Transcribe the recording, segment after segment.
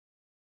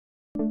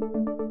Good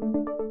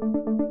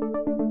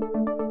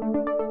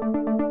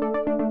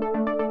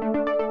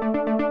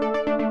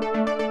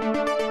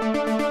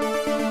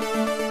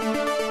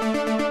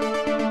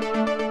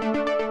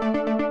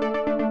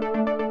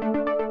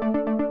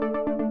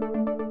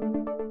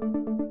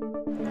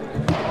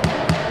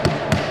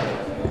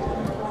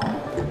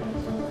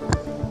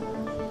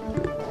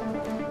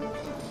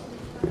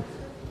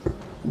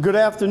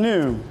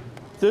afternoon.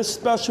 This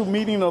special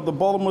meeting of the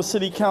Baltimore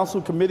City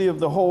Council Committee of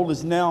the Whole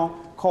is now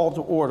called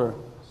to order.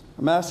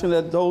 I'm asking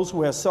that those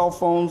who have cell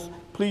phones,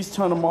 please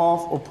turn them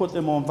off or put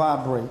them on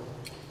vibrate.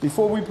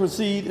 Before we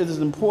proceed, it is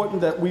important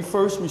that we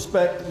first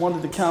respect one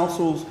of the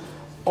council's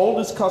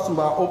oldest customs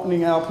by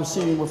opening our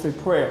proceeding with a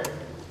prayer.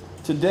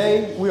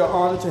 Today, we are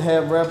honored to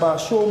have Rabbi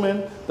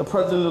Schulman, the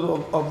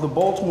president of the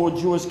Baltimore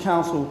Jewish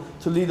Council,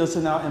 to lead us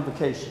in our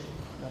invocation.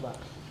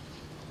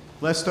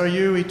 Blessed are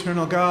you,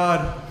 eternal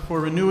God,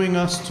 for renewing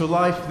us to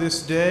life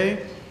this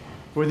day,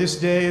 for this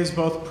day is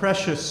both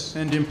precious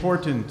and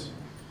important.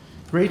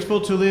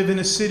 Grateful to live in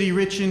a city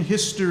rich in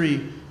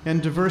history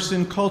and diverse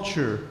in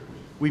culture,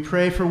 we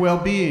pray for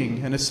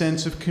well-being and a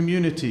sense of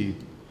community.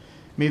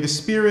 May the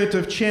spirit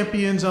of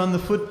champions on the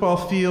football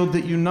field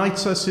that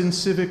unites us in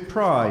civic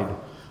pride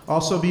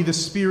also be the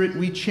spirit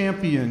we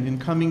champion in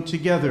coming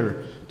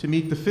together to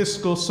meet the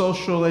fiscal,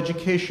 social,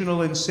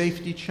 educational, and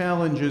safety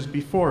challenges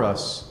before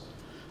us.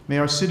 May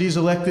our city's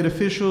elected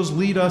officials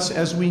lead us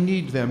as we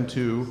need them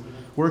to,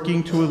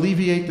 working to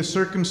alleviate the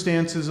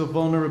circumstances of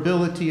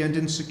vulnerability and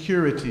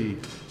insecurity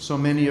so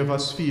many of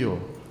us feel.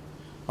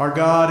 Our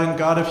God and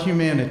God of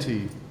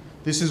humanity,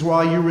 this is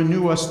why you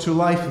renew us to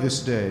life this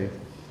day.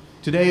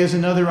 Today is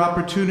another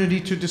opportunity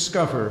to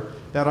discover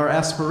that our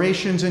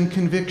aspirations and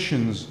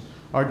convictions,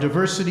 our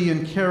diversity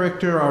and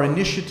character, our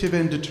initiative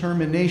and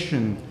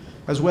determination,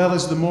 as well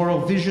as the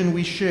moral vision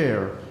we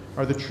share,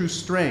 are the true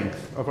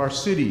strength of our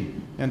city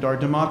and our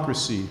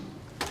democracy.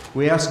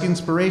 We ask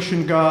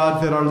inspiration,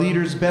 God, that our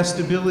leaders' best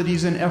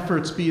abilities and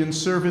efforts be in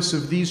service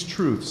of these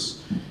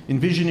truths,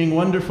 envisioning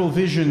wonderful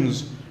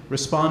visions,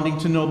 responding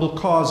to noble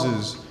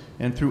causes,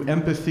 and through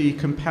empathy,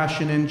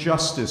 compassion, and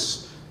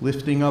justice,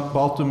 lifting up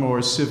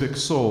Baltimore's civic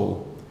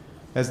soul.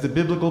 As the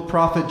biblical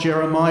prophet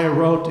Jeremiah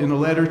wrote in a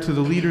letter to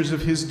the leaders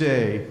of his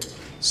day,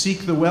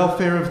 "Seek the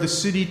welfare of the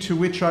city to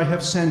which I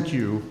have sent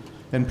you,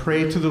 and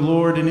pray to the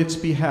Lord in its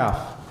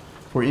behalf,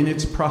 for in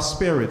its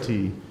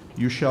prosperity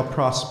you shall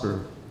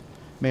prosper."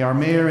 May our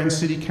mayor and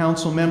city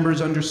council members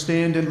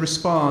understand and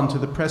respond to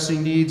the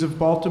pressing needs of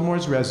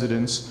Baltimore's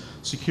residents,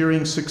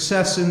 securing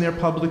success in their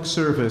public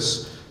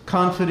service,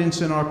 confidence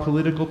in our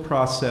political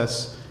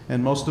process,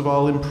 and most of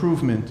all,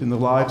 improvement in the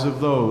lives of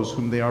those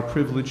whom they are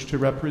privileged to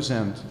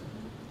represent.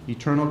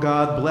 Eternal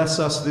God, bless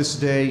us this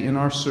day in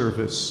our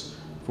service,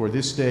 for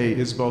this day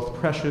is both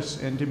precious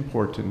and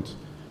important.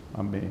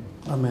 Amen.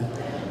 Amen.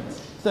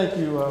 Thank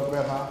you,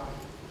 Rabbi.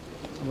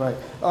 Right.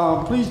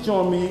 Please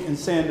join me in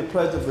saying the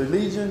Pledge of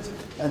Allegiance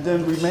and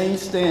then remain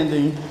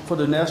standing for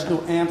the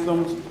national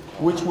anthems,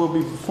 which will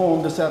be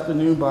performed this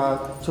afternoon by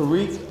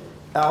Tariq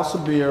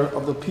Al-Sabir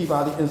of the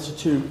Peabody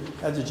Institute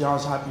at the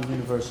Johns Hopkins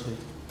University.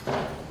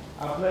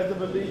 I pledge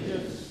of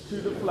allegiance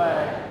to the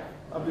flag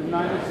of the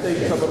United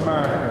States of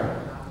America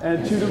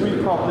and to the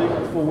republic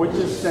for which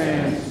it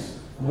stands,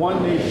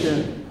 one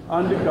nation,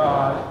 under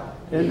God,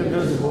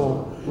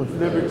 indivisible, with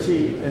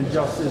liberty and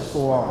justice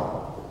for all.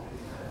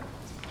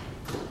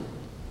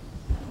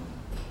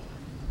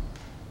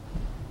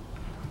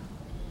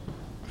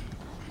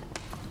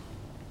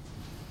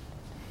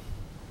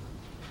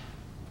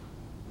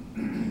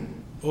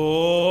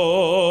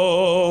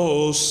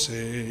 Oh,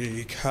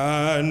 say,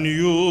 can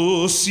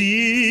you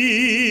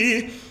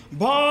see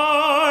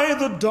by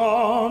the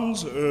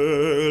dawn's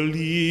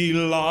early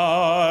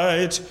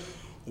light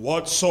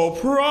what so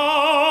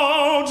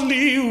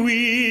proudly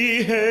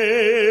we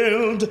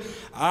hailed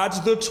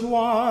at the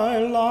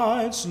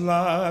twilight's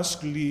last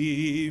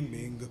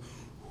gleaming,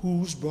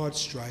 whose broad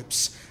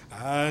stripes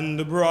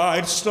and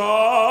bright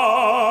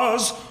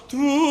stars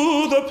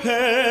through the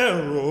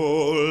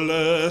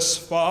perilous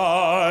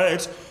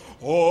fight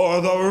o'er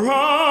the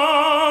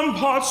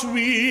ramparts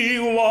we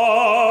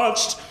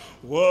watched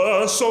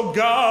were so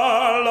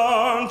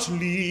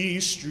gallantly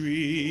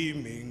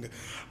streaming,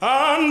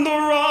 and the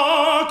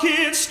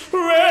rocket's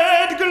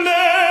red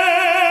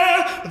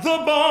glare, the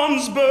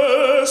bombs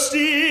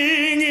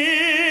bursting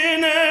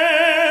in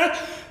air,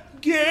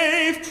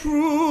 gave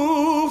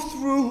proof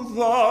through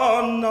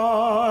the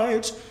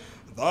night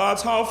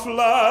that our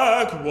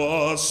flag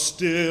was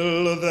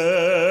still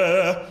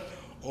there.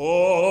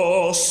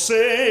 Oh,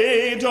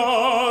 say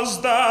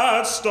does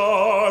that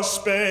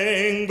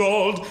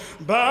star-spangled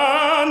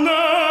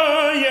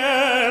banner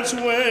yet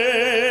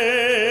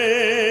wave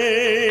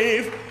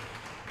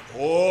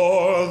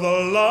o'er the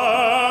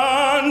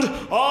land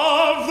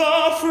of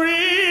the free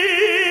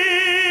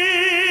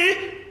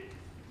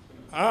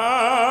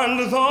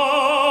and the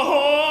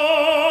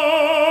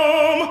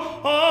home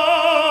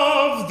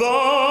of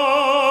the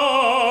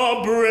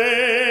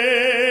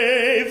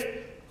brave?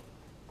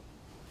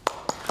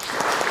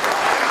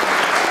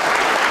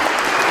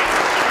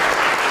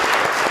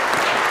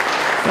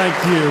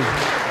 Thank you.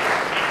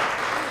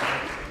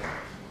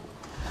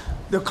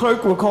 The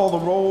clerk will call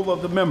the roll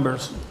of the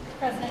members.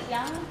 President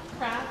Young,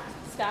 Kraft,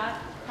 Scott,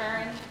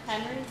 Kern,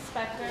 Henry,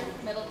 Spector,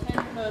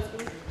 Middleton,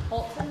 Mosby,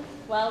 Holton,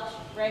 Welch,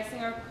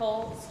 Reisinger,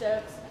 Cole,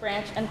 Stokes,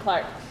 Branch, and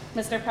Clark.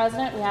 Mr.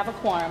 President, we have a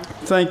quorum.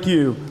 Thank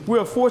you. We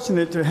are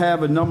fortunate to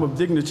have a number of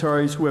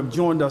dignitaries who have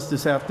joined us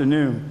this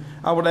afternoon.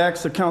 I would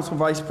ask the Council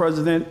Vice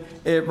President,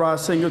 Ed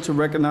Reisinger, to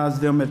recognize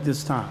them at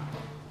this time.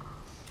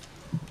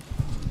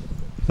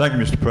 Thank you,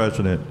 Mr.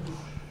 President.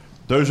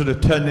 Those in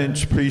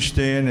attendance, please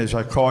stand as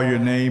I call your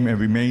name and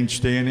remain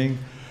standing.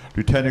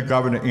 Lieutenant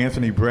Governor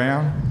Anthony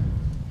Brown,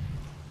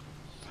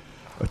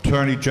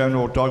 Attorney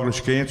General Douglas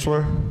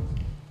Gansler,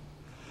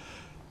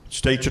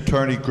 State's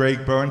Attorney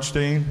Greg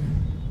Bernstein,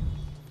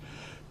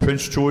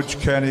 Prince George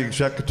County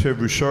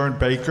Executive Rusern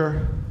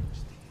Baker,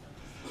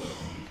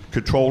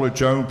 Controller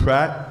Joan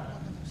Pratt,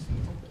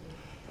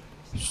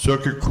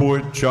 Circuit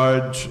Court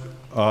Judge,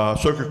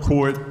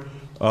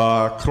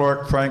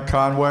 Clerk Frank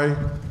Conway,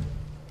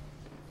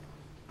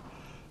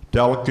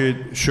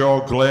 Delegate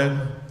Cheryl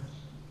Glenn,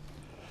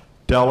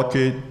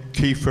 Delegate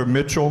Kiefer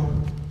Mitchell,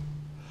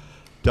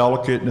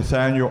 Delegate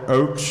Nathaniel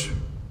Oakes,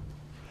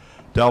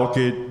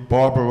 Delegate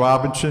Barbara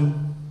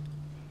Robinson,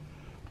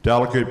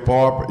 Delegate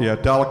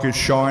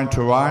Sean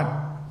Tarrant,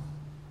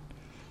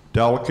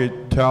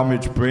 Delegate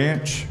Talmadge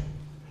Branch,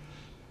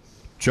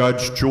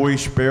 Judge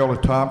Joyce Baylor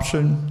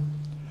Thompson,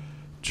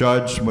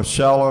 Judge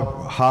Marcella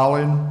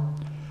Holland,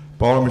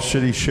 Baltimore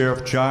City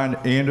Sheriff John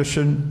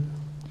Anderson,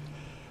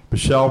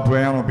 Michelle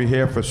Brown on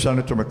behalf of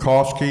Senator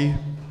McCoskey,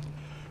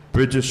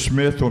 Bridget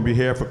Smith on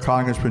behalf of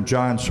Congressman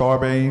John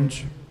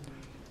Sarbanes,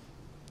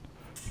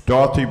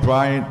 Dorothy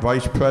Bryant,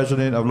 Vice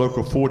President of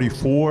Local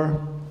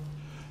 44,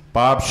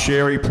 Bob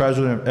Sherry,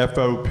 President of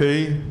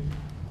FOP,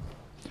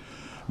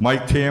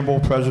 Mike Campbell,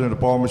 President of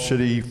Baltimore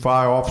City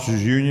Fire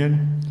Officers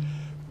Union,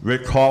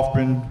 Rick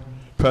Hoffman,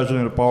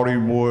 President of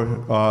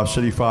Baltimore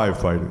City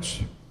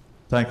Firefighters.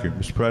 Thank you,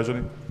 Mr.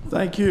 President.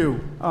 Thank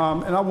you.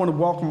 And I want to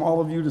welcome all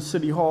of you to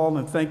City Hall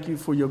and thank you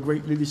for your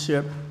great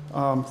leadership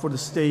for the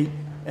state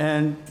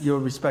and your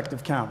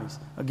respective counties.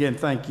 Again,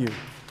 thank you.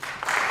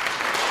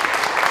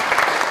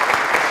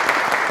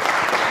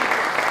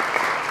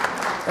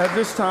 At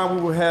this time,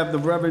 we will have the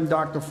Reverend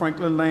Dr.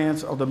 Franklin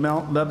Lance of the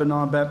Mount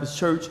Lebanon Baptist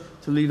Church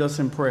to lead us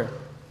in prayer.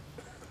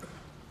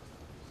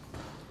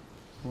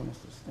 You want us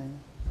to stand?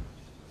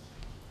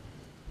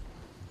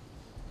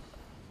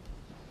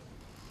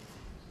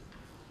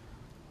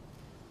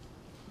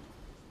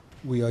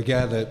 We are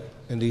gathered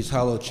in these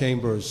hallowed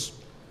chambers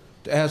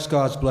to ask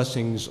God's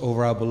blessings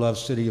over our beloved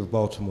city of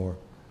Baltimore.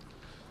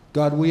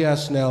 God, we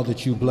ask now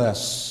that you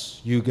bless,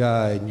 you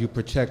guide, and you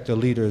protect the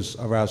leaders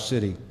of our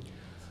city.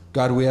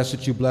 God, we ask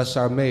that you bless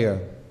our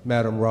mayor,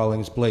 Madam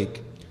Rawlings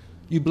Blake.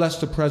 You bless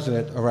the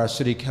president of our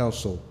city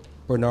council,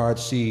 Bernard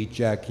C.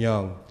 Jack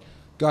Young.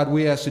 God,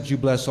 we ask that you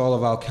bless all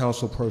of our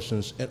council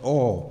persons and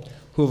all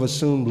who have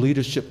assumed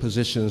leadership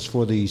positions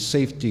for the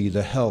safety,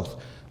 the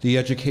health, the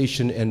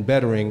education, and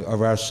bettering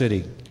of our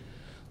city.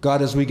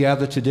 God, as we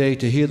gather today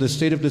to hear the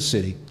state of the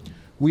city,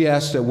 we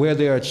ask that where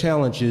there are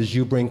challenges,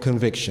 you bring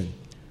conviction.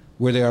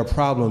 Where there are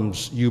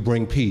problems, you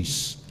bring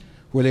peace.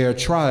 Where there are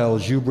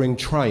trials, you bring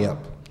triumph.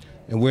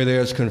 And where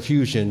there is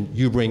confusion,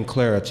 you bring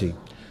clarity.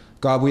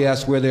 God, we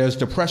ask where there is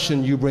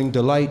depression, you bring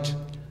delight,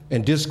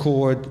 and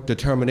discord,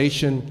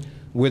 determination.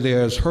 Where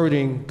there is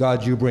hurting,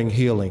 God, you bring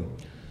healing.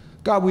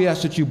 God, we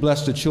ask that you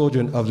bless the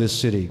children of this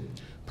city.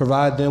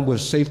 Provide them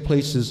with safe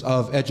places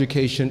of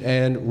education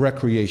and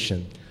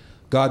recreation.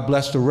 God,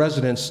 bless the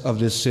residents of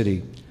this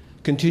city.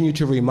 Continue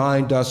to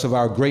remind us of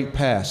our great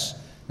past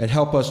and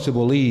help us to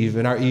believe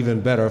in our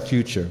even better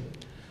future.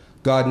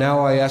 God, now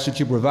I ask that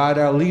you provide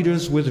our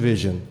leaders with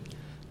vision.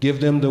 Give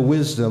them the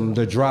wisdom,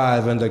 the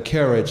drive, and the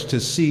courage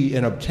to see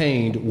and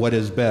obtain what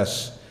is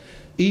best,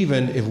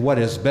 even if what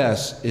is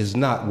best is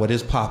not what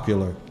is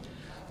popular.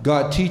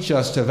 God, teach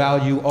us to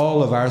value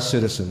all of our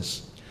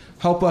citizens.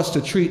 Help us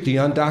to treat the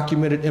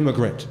undocumented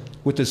immigrant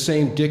with the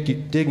same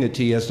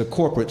dignity as the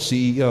corporate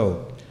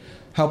CEO.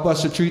 Help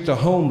us to treat the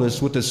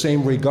homeless with the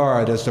same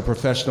regard as the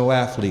professional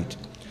athlete,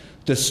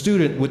 the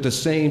student with the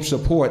same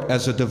support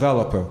as the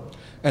developer,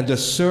 and the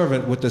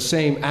servant with the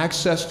same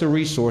access to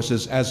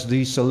resources as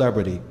the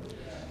celebrity.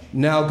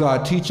 Now,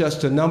 God, teach us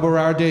to number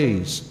our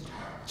days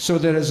so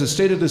that as the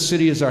state of the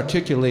city is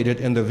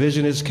articulated and the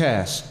vision is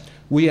cast,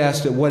 we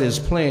ask that what is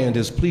planned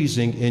is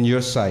pleasing in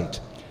your sight.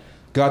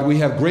 God, we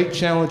have great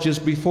challenges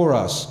before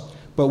us,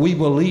 but we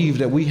believe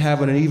that we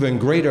have an even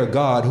greater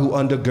God who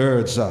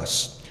undergirds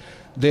us.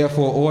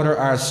 Therefore, order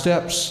our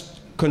steps,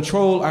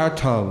 control our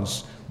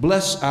tongues,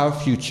 bless our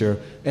future,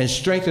 and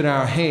strengthen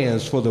our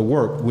hands for the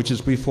work which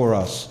is before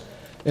us.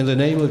 In the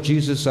name of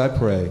Jesus, I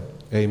pray.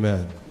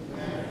 Amen.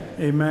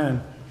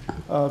 Amen.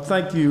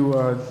 Thank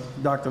you,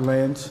 Dr.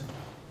 Lance,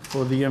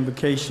 for the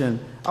invocation.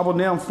 I will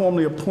now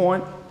formally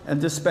appoint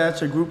and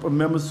dispatch a group of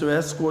members to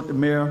escort the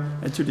mayor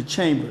into the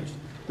chambers.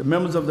 The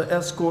members of the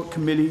escort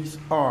committees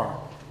are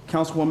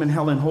Councilwoman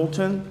Helen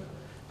Holton,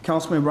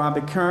 Councilman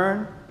Robert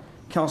Kern,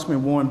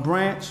 Councilman Warren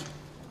Branch,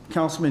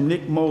 Councilman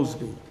Nick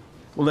Mosby.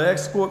 Will the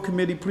escort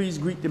committee please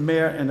greet the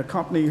mayor and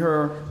accompany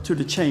her to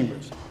the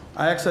chambers?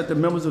 I ask that the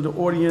members of the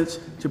audience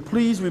to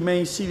please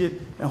remain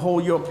seated and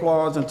hold your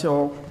applause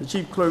until the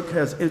chief clerk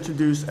has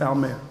introduced our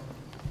mayor.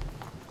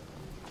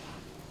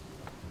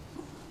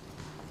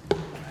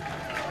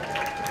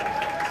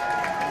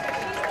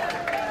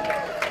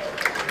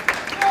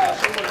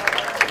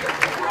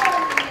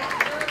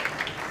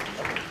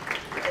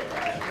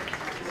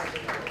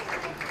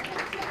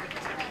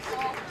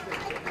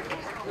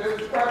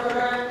 Mr.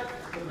 President,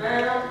 the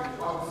mayor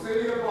of the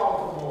city of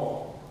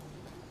Baltimore.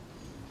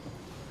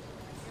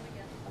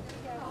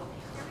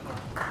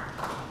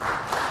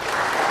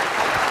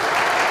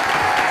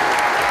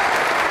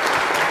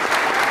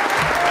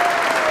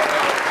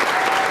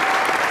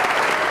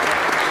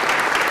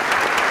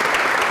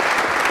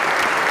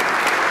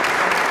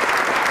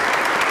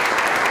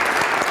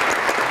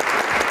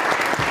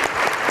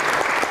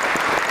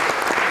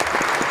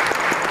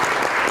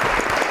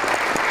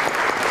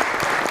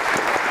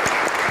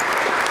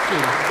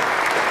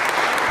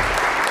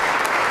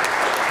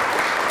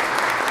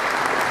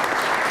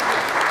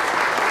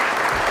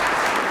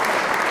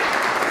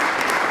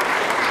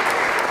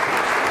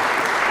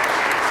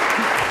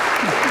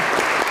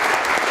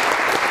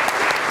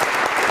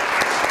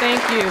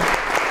 Thank you.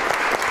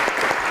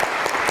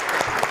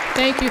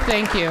 Thank you,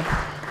 thank you.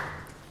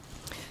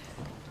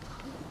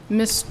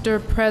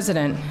 Mr.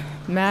 President,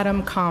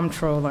 Madam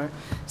Comptroller,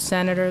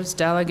 senators,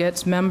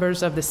 delegates,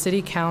 members of the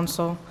City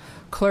Council,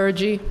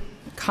 clergy,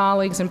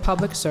 colleagues in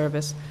public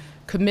service,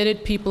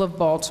 committed people of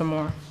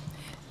Baltimore,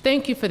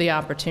 thank you for the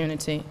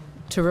opportunity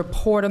to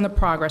report on the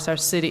progress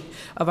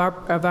of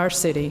our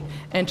city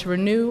and to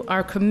renew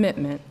our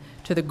commitment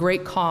to the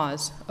great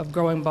cause of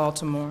growing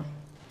Baltimore.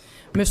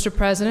 Mr.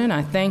 President,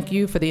 I thank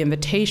you for the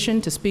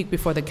invitation to speak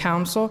before the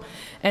Council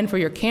and for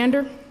your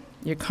candor,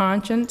 your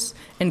conscience,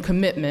 and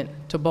commitment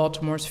to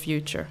Baltimore's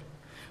future.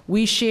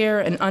 We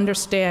share an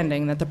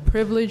understanding that the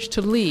privilege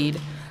to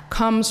lead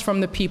comes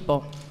from the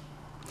people,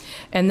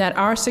 and that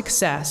our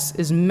success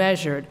is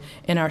measured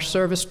in our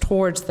service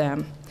towards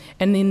them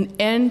and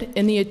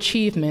in the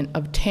achievement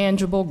of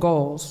tangible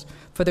goals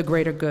for the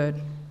greater good.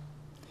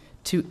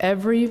 To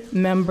every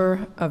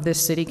member of this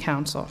City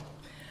Council,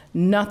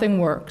 nothing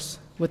works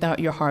without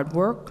your hard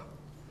work,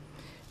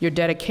 your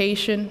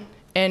dedication,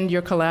 and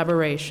your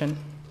collaboration.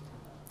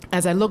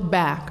 As I look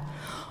back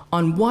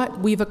on what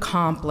we've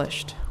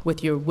accomplished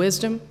with your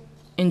wisdom,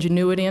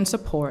 ingenuity, and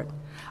support,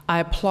 I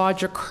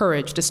applaud your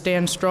courage to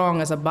stand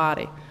strong as a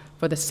body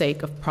for the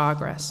sake of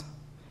progress.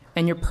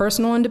 And your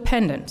personal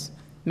independence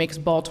makes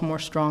Baltimore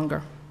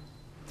stronger.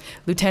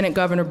 Lieutenant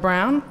Governor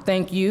Brown,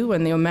 thank you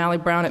and the O'Malley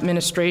Brown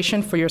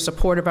administration for your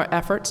support of our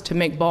efforts to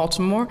make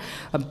Baltimore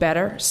a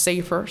better,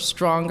 safer,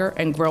 stronger,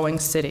 and growing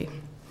city.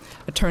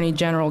 Attorney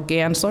General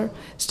Gansler,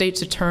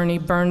 State's Attorney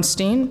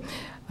Bernstein,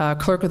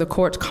 Clerk of the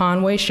Courts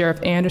Conway,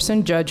 Sheriff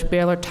Anderson, Judge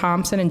Baylor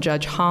Thompson, and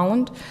Judge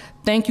Holland,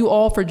 thank you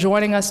all for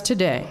joining us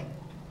today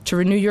to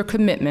renew your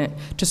commitment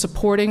to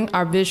supporting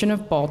our vision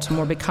of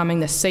Baltimore becoming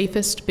the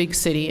safest big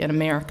city in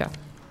America.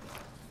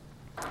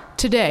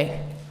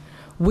 Today,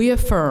 we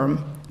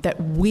affirm that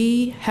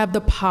we have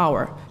the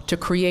power to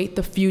create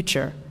the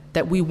future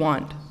that we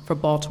want for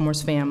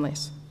Baltimore's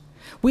families.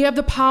 We have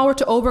the power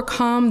to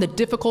overcome the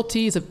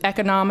difficulties of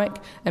economic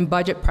and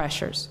budget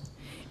pressures.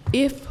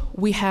 If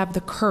we have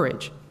the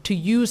courage to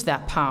use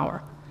that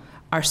power,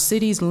 our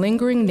city's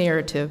lingering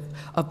narrative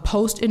of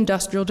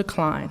post-industrial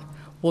decline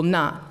will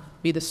not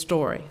be the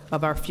story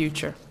of our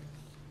future.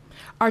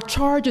 Our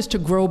charge is to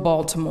grow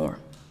Baltimore,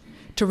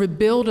 to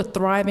rebuild a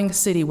thriving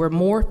city where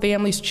more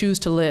families choose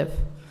to live,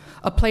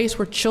 a place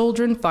where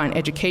children find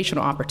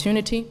educational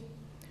opportunity,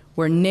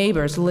 where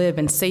neighbors live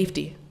in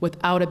safety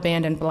without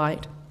abandoned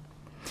blight,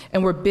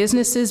 and where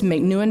businesses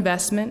make new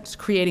investments,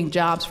 creating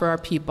jobs for our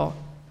people.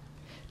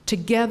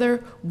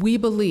 Together, we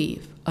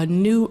believe a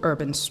new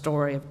urban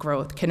story of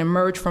growth can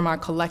emerge from our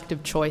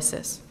collective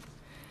choices.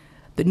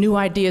 The new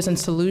ideas and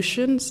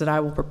solutions that I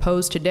will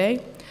propose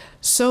today,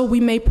 so we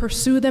may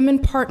pursue them in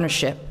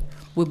partnership,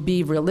 will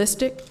be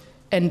realistic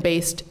and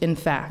based in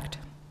fact.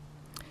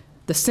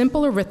 The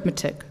simple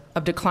arithmetic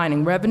of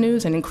declining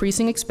revenues and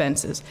increasing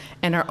expenses,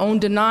 and our own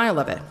denial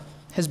of it,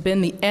 has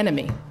been the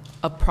enemy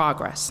of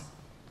progress.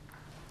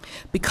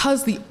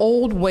 Because the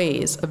old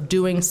ways of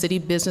doing city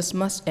business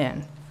must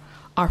end,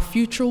 our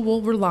future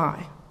will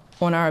rely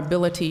on our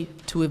ability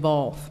to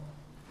evolve.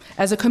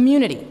 As a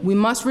community, we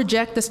must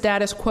reject the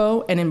status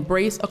quo and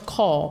embrace a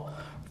call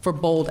for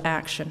bold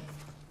action.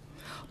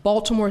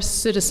 Baltimore's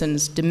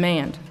citizens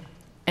demand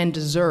and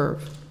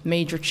deserve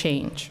major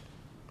change.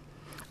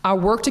 Our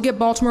work to get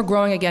Baltimore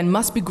growing again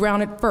must be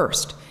grounded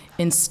first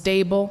in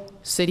stable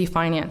city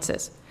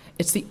finances.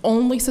 It's the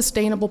only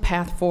sustainable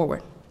path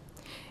forward.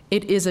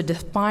 It is a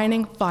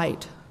defining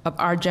fight of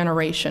our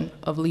generation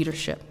of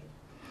leadership.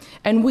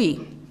 And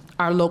we,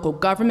 our local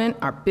government,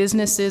 our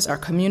businesses, our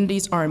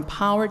communities, are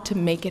empowered to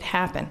make it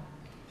happen.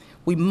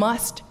 We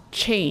must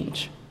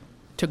change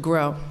to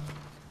grow.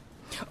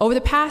 Over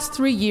the past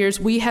 3 years,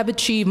 we have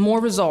achieved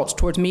more results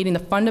towards meeting the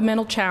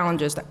fundamental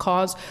challenges that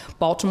caused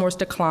Baltimore's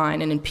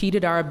decline and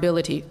impeded our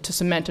ability to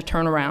cement a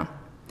turnaround.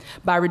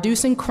 By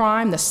reducing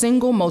crime, the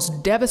single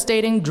most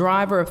devastating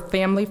driver of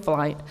family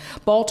flight,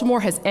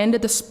 Baltimore has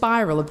ended the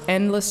spiral of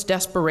endless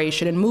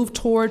desperation and moved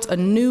towards a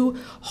new,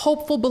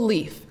 hopeful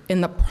belief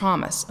in the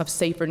promise of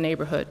safer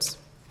neighborhoods.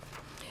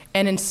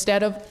 And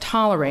instead of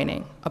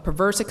tolerating a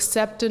perverse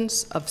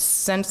acceptance of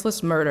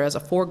senseless murder as a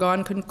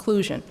foregone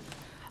conclusion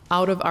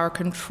out of our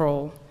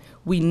control,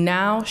 we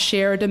now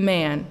share a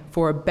demand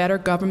for a better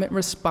government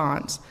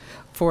response,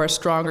 for a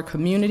stronger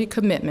community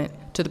commitment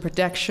to the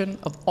protection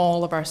of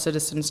all of our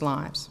citizens'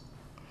 lives.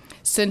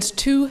 Since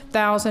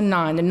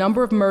 2009, the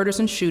number of murders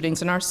and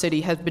shootings in our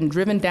city has been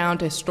driven down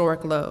to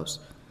historic lows.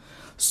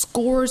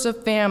 Scores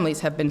of families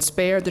have been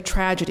spared the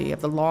tragedy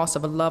of the loss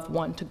of a loved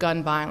one to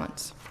gun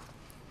violence.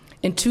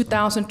 In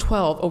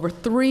 2012, over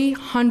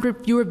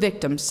 300 fewer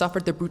victims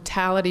suffered the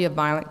brutality of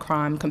violent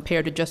crime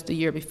compared to just the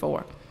year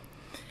before.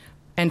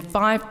 And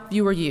 5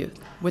 fewer youth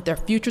with their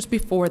futures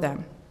before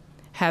them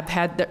have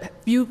had their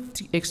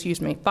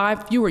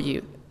 5 fewer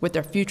youth with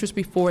their futures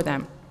before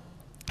them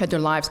had their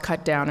lives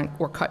cut down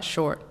or cut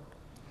short.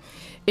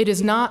 It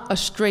is not a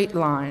straight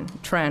line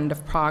trend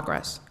of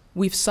progress.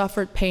 We've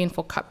suffered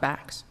painful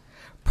cutbacks.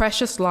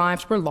 Precious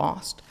lives were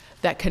lost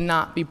that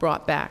cannot be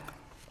brought back.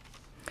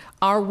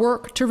 Our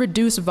work to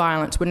reduce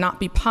violence would not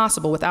be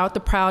possible without the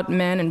proud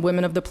men and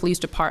women of the police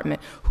department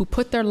who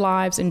put their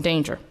lives in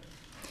danger.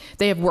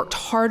 They have worked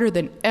harder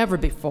than ever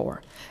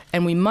before,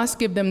 and we must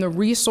give them the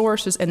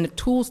resources and the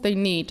tools they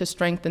need to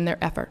strengthen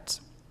their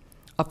efforts.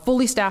 A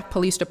fully staffed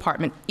police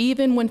department,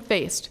 even when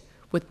faced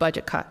with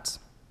budget cuts.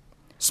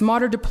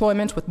 Smarter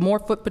deployments with more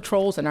foot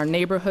patrols in our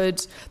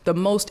neighborhoods, the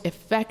most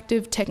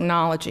effective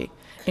technology,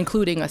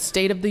 including a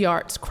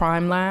state-of-the-art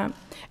crime lab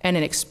and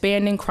an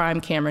expanding crime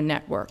camera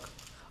network.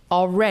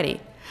 Already,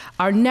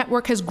 our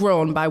network has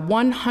grown by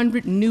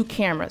 100 new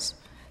cameras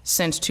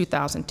since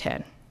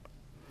 2010.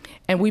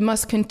 And we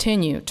must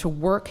continue to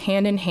work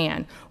hand in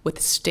hand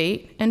with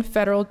state and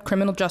federal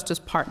criminal justice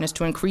partners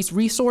to increase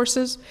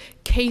resources,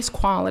 case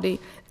quality,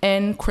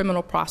 and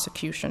criminal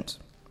prosecutions,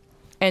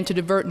 and to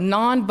divert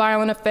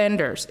nonviolent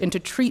offenders into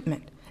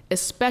treatment,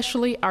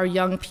 especially our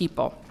young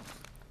people.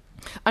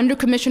 Under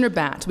Commissioner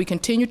Batts, we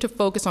continue to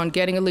focus on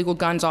getting illegal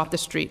guns off the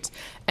streets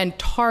and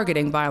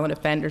targeting violent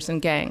offenders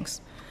and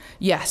gangs.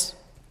 Yes,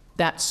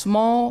 that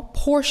small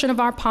portion of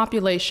our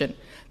population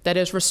that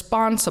is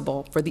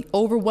responsible for the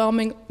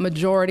overwhelming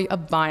majority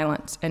of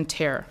violence and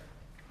terror.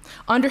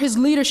 Under his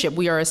leadership,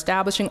 we are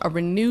establishing a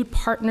renewed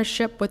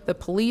partnership with the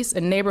police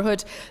and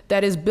neighborhoods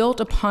that is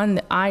built upon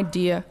the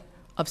idea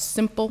of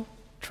simple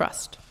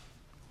trust.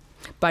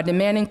 By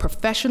demanding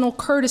professional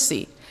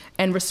courtesy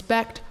and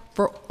respect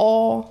for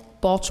all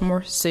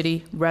Baltimore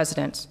City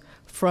residents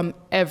from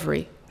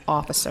every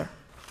officer.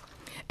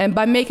 And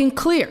by making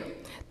clear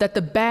that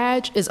the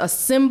badge is a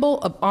symbol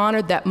of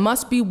honor that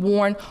must be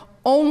worn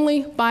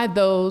only by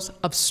those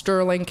of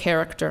sterling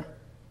character.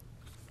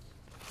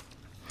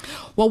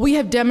 While we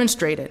have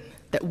demonstrated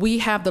that we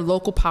have the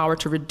local power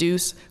to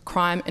reduce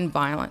crime and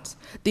violence,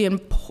 the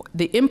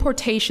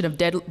importation of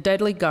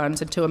deadly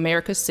guns into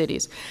America's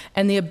cities,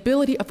 and the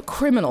ability of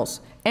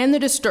criminals and the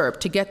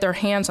disturbed to get their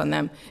hands on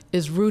them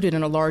is rooted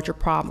in a larger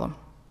problem.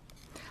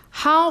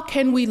 How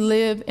can we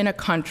live in a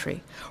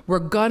country where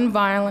gun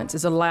violence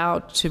is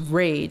allowed to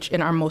rage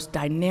in our most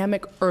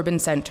dynamic urban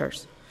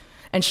centers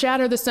and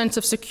shatter the sense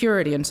of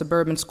security in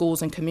suburban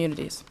schools and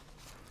communities?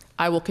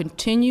 I will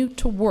continue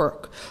to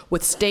work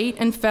with state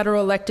and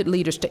federal elected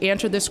leaders to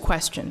answer this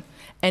question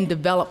and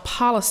develop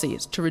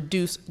policies to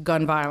reduce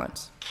gun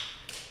violence.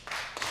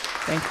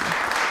 Thank you.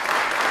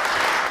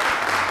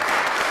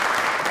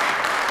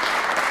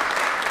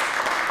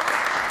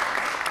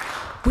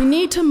 We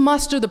need to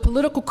muster the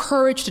political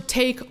courage to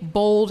take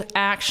bold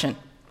action.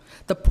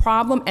 The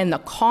problem and the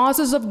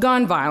causes of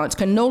gun violence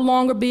can no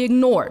longer be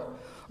ignored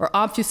or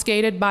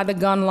obfuscated by the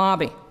gun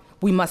lobby.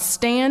 We must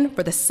stand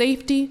for the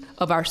safety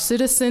of our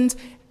citizens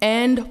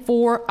and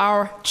for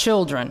our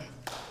children.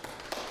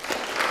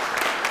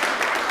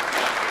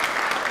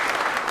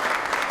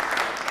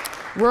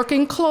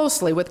 Working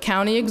closely with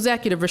County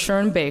Executive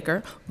Rushern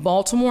Baker,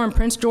 Baltimore and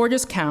Prince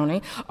George's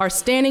County are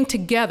standing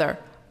together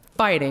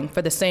fighting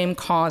for the same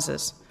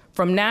causes.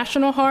 From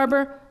National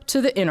Harbor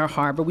to the Inner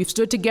Harbor, we've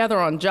stood together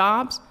on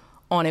jobs,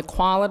 on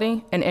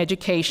equality, and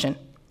education.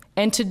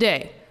 And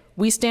today,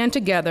 we stand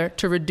together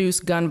to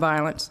reduce gun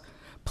violence.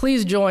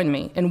 Please join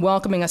me in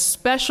welcoming a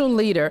special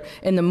leader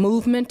in the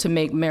movement to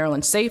make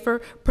Maryland safer,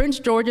 Prince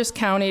George's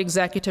County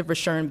Executive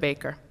Rushern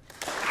Baker.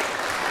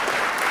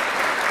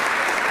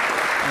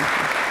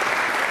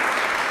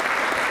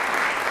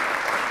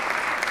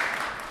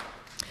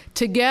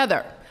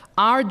 Together,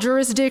 our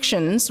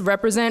jurisdictions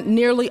represent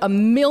nearly 1.5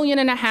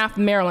 million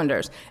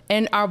Marylanders,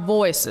 and our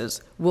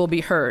voices will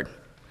be heard.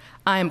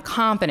 I am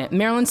confident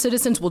Maryland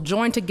citizens will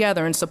join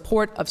together in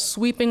support of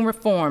sweeping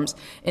reforms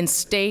in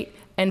state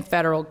and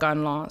federal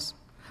gun laws.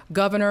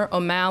 Governor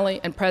O'Malley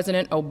and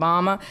President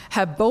Obama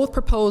have both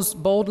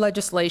proposed bold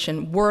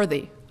legislation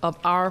worthy of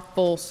our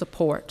full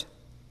support.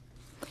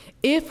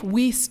 If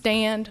we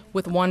stand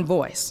with one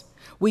voice,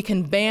 we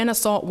can ban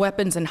assault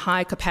weapons and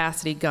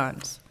high-capacity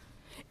guns,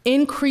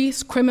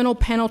 increase criminal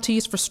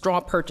penalties for straw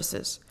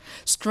purchases,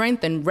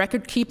 strengthen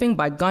record-keeping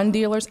by gun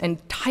dealers,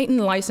 and tighten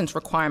license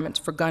requirements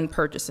for gun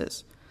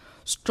purchases.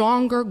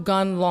 Stronger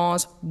gun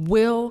laws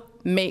will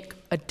make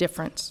a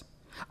difference.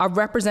 Our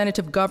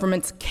representative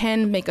governments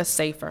can make us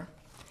safer,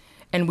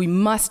 and we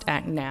must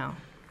act now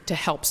to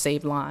help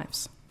save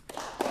lives.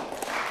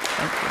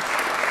 Thank you.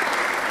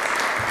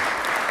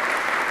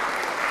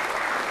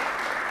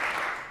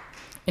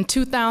 In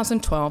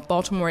 2012,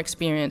 Baltimore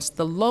experienced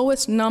the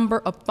lowest number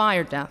of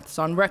fire deaths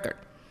on record.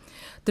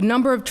 The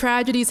number of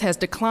tragedies has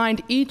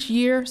declined each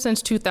year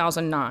since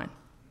 2009.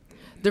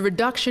 The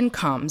reduction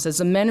comes as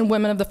the men and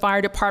women of the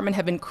fire department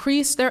have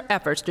increased their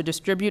efforts to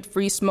distribute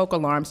free smoke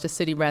alarms to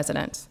city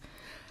residents.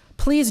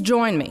 Please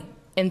join me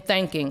in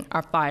thanking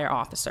our fire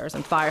officers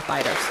and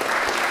firefighters.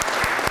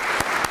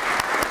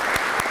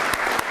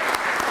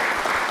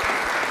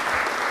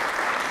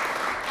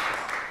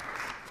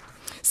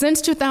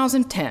 Since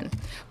 2010,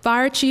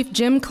 Fire Chief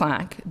Jim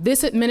Clack,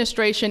 this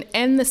administration,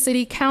 and the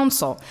City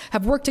Council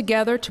have worked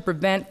together to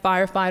prevent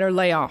firefighter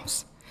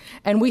layoffs.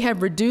 And we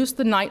have reduced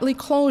the nightly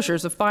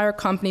closures of fire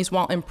companies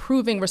while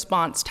improving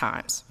response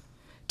times.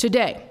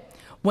 Today,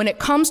 when it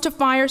comes to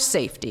fire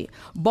safety,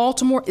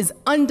 Baltimore is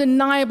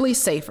undeniably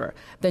safer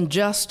than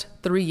just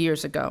 3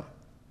 years ago.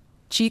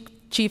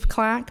 Chief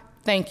Clack,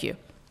 thank you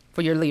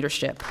for your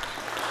leadership.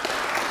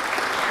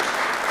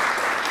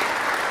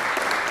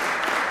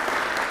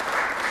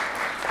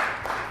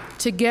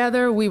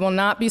 Together, we will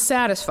not be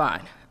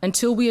satisfied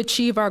until we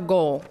achieve our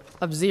goal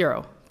of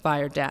 0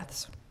 fire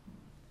deaths.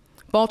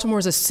 Baltimore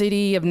is a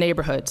city of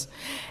neighborhoods,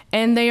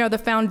 and they are the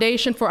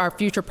foundation for our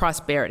future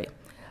prosperity.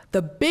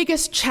 The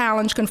biggest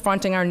challenge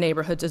confronting our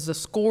neighborhoods is the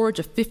scourge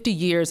of 50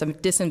 years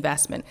of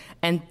disinvestment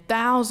and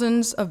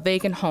thousands of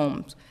vacant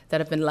homes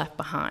that have been left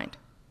behind.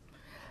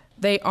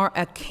 They are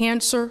a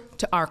cancer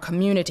to our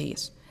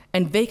communities,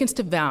 and Vacants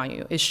to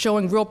Value is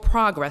showing real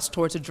progress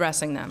towards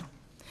addressing them.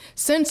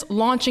 Since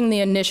launching the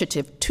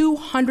initiative,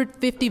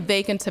 250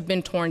 vacants have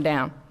been torn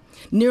down,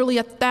 nearly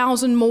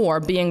 1,000 more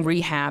being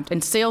rehabbed,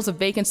 and sales of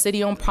vacant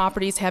city-owned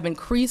properties have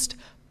increased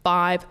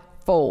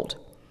 5-fold.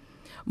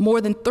 More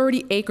than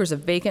 30 acres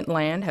of vacant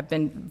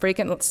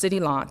city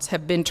lots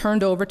have been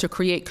turned over to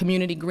create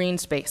community green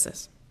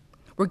spaces.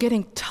 We're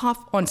getting tough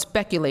on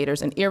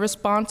speculators and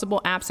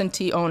irresponsible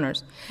absentee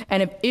owners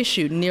and have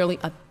issued nearly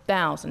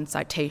 1,000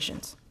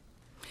 citations.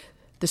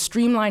 The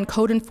streamlined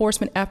code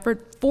enforcement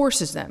effort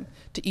forces them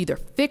to either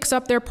fix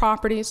up their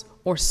properties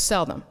or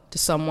sell them to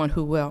someone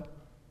who will.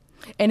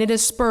 And it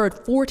has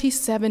spurred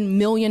 $47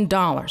 million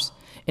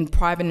in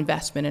private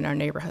investment in our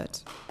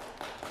neighborhoods.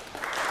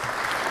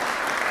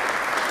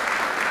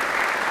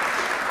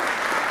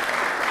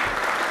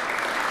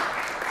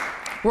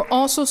 We're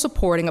also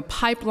supporting a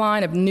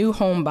pipeline of new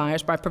home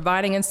buyers by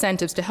providing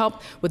incentives to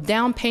help with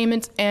down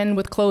payments and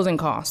with closing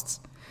costs.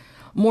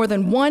 More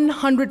than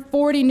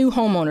 140 new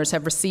homeowners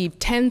have received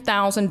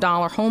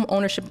 $10,000 home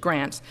ownership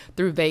grants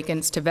through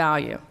Vacants to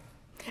Value.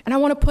 And I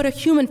want to put a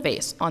human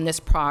face on this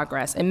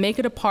progress and make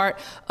it a part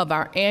of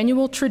our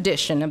annual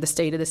tradition of the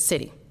State of the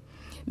City.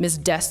 Ms.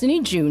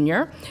 Destiny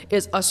Jr.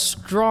 is a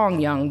strong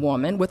young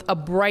woman with a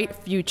bright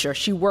future.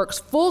 She works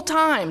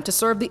full-time to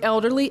serve the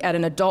elderly at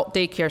an adult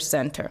daycare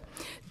center.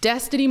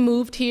 Destiny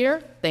moved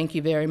here, thank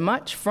you very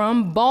much,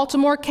 from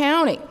Baltimore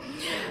County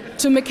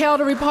to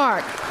McElderry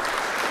Park.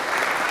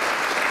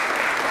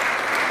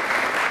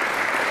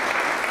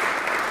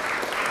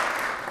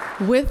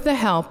 With the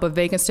help of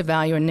Vacants to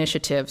Value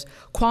initiatives,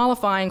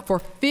 qualifying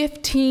for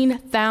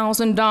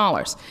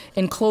 $15,000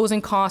 in closing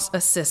cost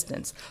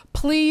assistance.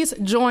 Please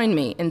join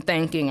me in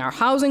thanking our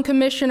Housing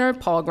Commissioner,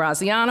 Paul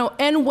Graziano,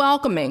 and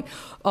welcoming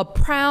a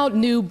proud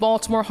new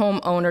Baltimore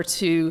homeowner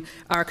to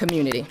our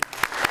community.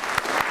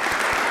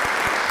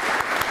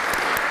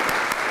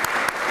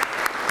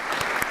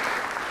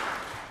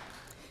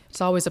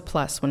 It's always a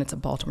plus when it's a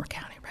Baltimore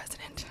County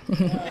resident.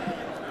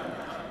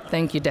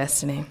 Thank you,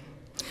 Destiny.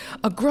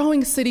 A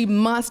growing city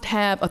must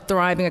have a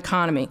thriving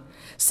economy.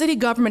 City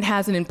government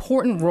has an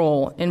important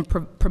role in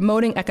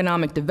promoting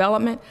economic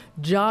development,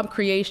 job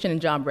creation, and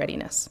job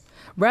readiness.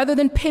 Rather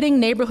than pitting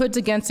neighborhoods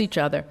against each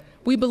other,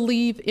 we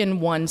believe in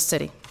one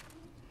city.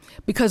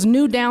 Because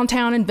new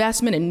downtown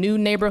investment and new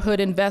neighborhood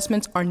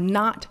investments are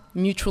not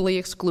mutually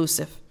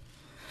exclusive.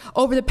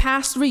 Over the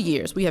past 3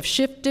 years, we have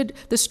shifted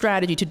the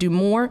strategy to do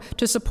more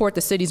to support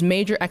the city's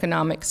major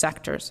economic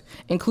sectors,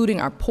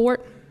 including our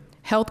port,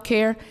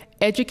 healthcare,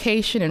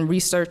 education and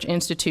research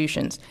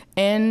institutions,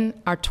 and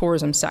our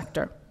tourism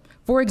sector.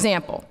 For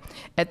example,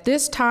 at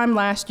this time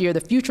last year,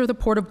 the future of the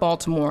Port of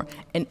Baltimore,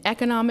 an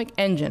economic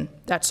engine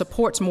that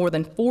supports more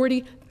than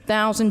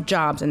 40,000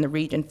 jobs in the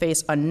region,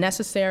 faced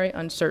unnecessary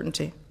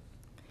uncertainty.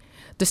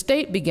 The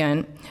state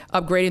began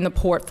upgrading the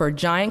port for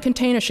giant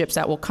container ships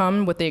that will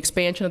come with the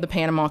expansion of the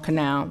Panama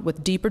Canal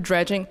with deeper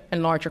dredging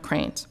and larger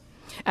cranes.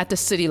 At the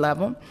city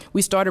level,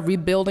 we started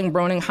rebuilding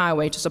Broning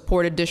Highway to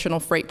support additional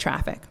freight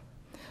traffic.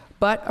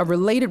 but a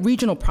related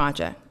regional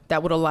project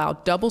that would allow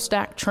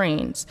double-stack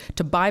trains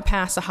to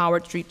bypass the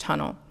Howard Street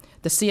Tunnel,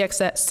 the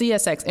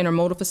CSX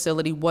intermodal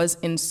facility, was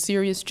in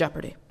serious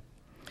jeopardy.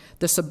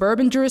 The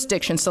suburban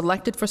jurisdiction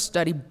selected for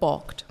study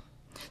balked,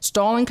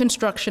 stalling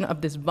construction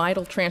of this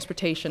vital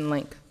transportation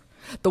link.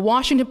 The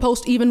Washington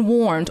Post even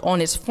warned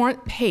on its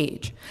front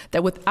page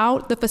that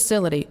without the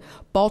facility,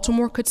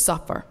 Baltimore could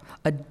suffer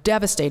a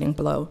devastating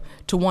blow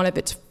to one of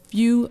its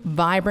few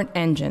vibrant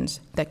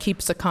engines that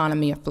keeps the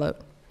economy afloat.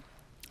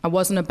 I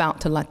wasn't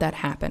about to let that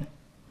happen.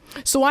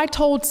 So I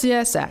told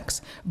CSX,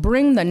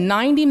 bring the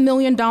 $90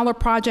 million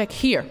project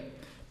here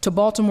to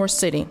Baltimore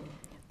City,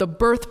 the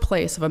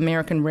birthplace of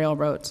American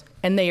railroads,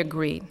 and they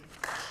agreed.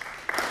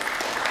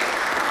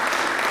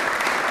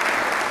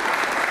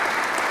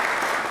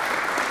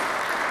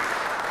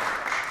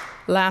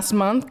 Last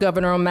month,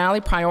 Governor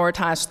O'Malley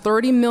prioritized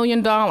 $30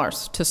 million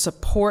to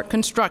support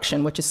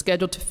construction, which is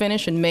scheduled to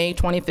finish in May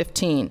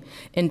 2015,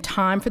 in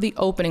time for the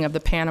opening of the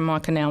Panama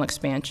Canal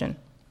expansion.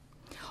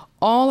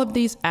 All of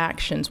these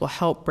actions will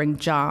help bring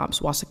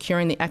jobs while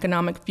securing the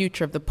economic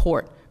future of the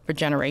port for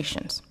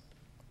generations.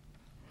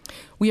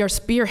 We are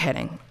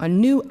spearheading a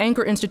new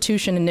anchor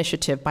institution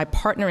initiative by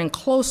partnering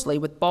closely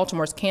with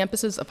Baltimore's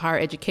campuses of higher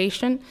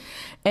education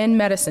and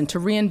medicine to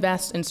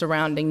reinvest in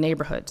surrounding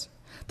neighborhoods.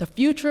 The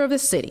future of the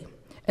city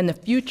and the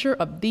future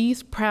of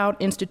these proud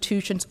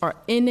institutions are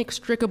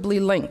inextricably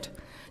linked.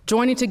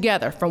 Joining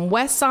together from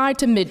West Side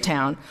to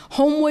Midtown,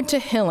 Homewood to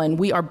Hillen,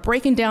 we are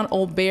breaking down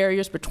old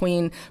barriers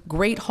between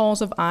Great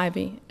Halls of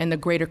Ivy and the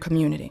greater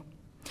community.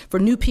 For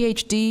new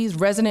PhDs,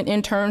 resident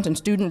interns, and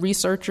student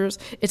researchers,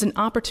 it's an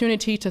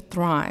opportunity to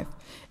thrive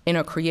in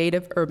a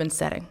creative urban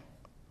setting.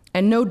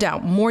 And no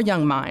doubt more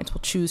young minds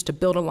will choose to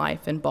build a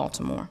life in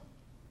Baltimore.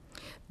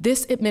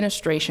 This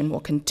administration will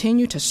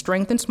continue to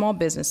strengthen small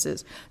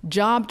businesses,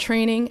 job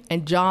training,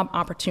 and job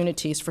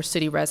opportunities for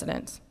city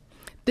residents.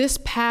 This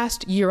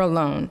past year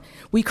alone,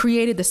 we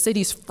created the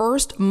city's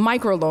first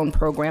microloan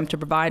program to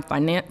provide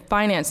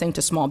financing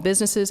to small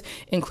businesses,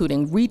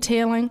 including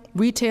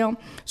retail,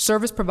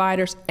 service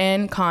providers,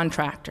 and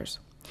contractors.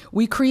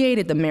 We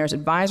created the Mayor's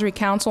Advisory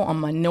Council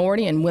on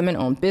Minority and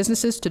Women-Owned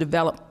Businesses to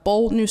develop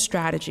bold new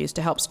strategies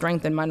to help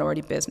strengthen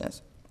minority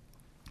business.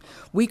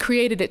 We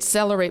created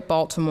Accelerate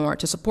Baltimore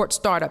to support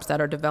startups that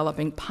are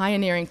developing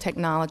pioneering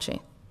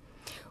technology.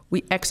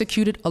 We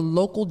executed a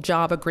local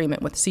job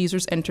agreement with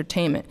Caesars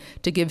Entertainment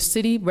to give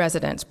city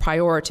residents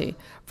priority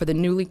for the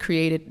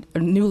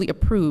newly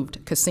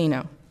approved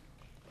casino.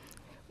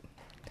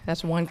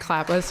 That's one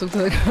clap. I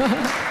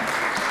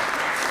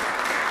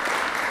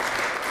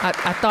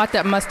thought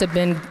that must have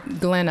been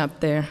Glenn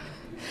up there.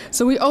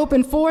 So we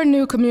opened 4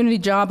 new community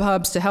job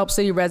hubs to help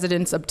city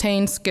residents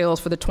obtain skills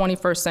for the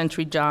 21st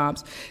century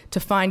jobs to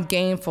find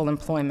gainful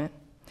employment.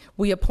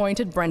 We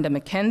appointed Brenda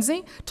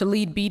McKenzie to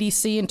lead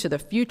BDC into the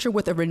future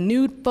with a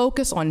renewed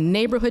focus on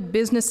neighborhood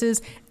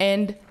businesses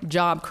and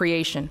job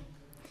creation.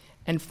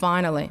 And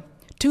finally,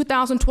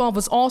 2012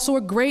 was also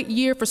a great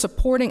year for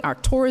supporting our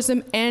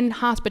tourism and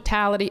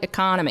hospitality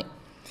economy.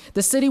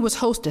 The city was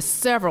host to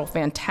several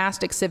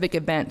fantastic civic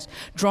events,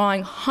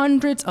 drawing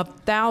hundreds of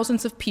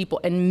thousands of people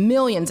and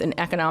millions in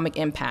economic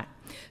impact.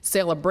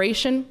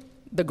 Celebration,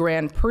 the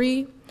Grand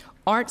Prix,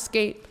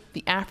 Artscape,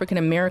 the African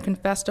American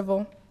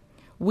Festival.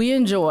 We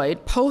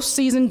enjoyed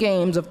postseason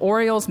games of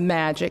Orioles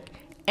Magic,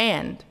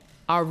 and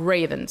our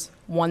Ravens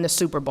won the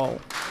Super Bowl.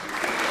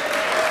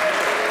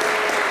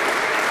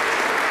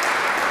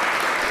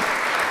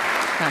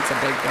 That's a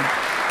big one.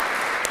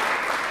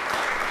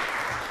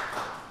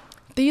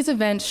 These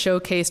events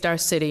showcased our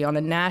city on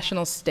a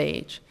national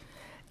stage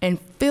and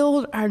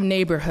filled our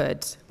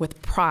neighborhoods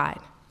with pride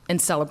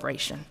and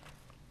celebration.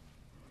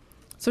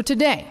 So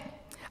today,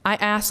 I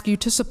ask you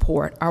to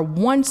support our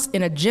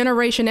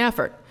once-in-a-generation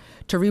effort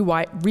to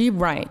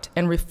rewrite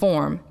and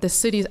reform the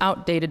city's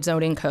outdated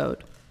zoning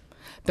code.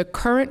 The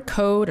current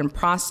code and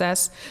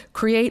process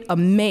create a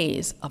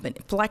maze of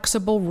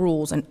inflexible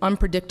rules and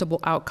unpredictable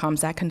outcomes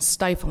that can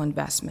stifle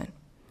investment.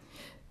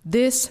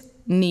 This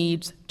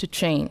needs to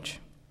change.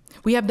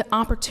 We have the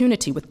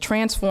opportunity with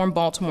Transform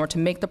Baltimore to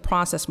make the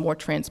process more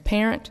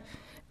transparent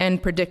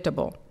and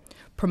predictable,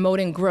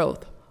 promoting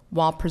growth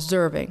while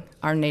preserving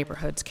our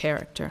neighborhood's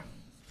character.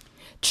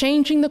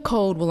 Changing the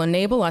code will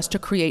enable us to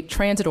create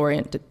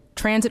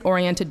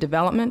transit-oriented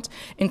development,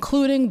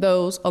 including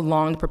those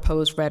along the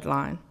proposed red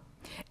line.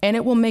 And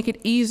it will make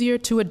it easier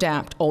to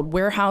adapt old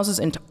warehouses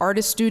into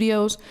artist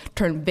studios,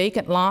 turn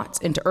vacant lots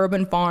into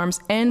urban farms,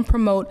 and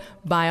promote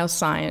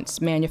bioscience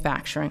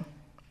manufacturing.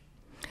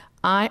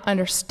 I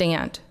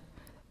understand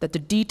that the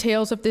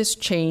details of this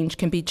change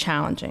can be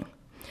challenging,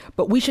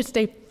 but we should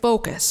stay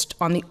focused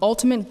on the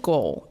ultimate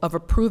goal of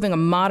approving a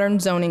modern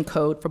zoning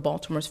code for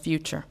Baltimore's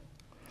future,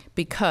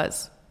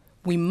 because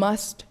we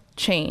must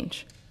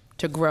change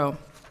to grow.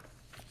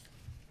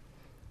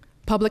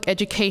 Public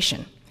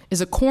education is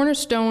a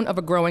cornerstone of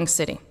a growing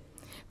city.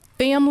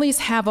 Families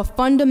have a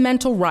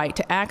fundamental right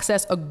to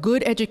access a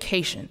good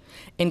education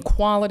in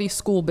quality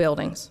school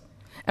buildings.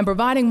 and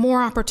providing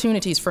more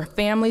opportunities for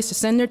families to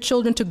send their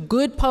children to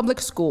good public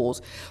schools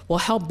will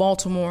help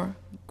Baltimore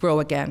grow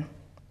again.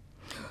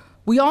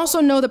 We also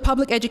know that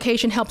public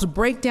education helps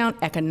break down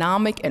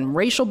economic and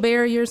racial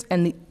barriers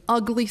and the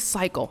ugly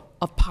cycle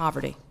of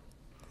poverty.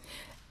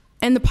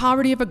 And the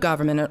poverty of a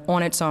government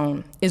on its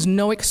own is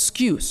no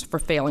excuse for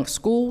failing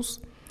schools,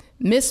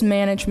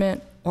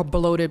 mismanagement, or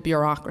bloated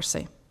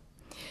bureaucracy.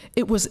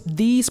 It was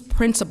these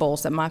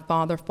principles that my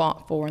father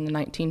fought for in the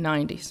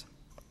 1990s.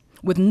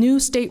 With new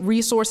state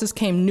resources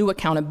came new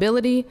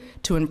accountability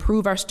to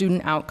improve our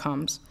student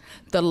outcomes.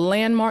 The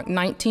landmark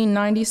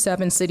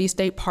 1997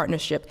 city-state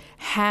partnership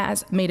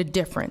has made a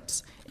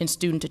difference in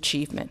student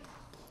achievement.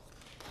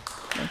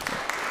 Thank you.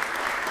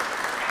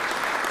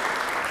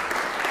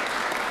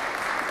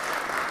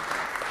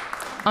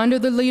 Under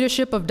the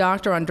leadership of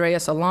Dr.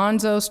 Andreas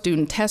Alonso,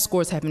 student test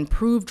scores have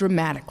improved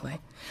dramatically.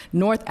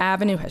 North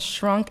Avenue has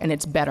shrunk and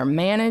it's better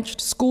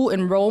managed. School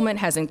enrollment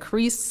has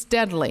increased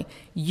steadily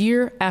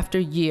year after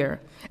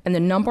year, and the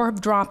number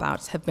of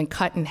dropouts have been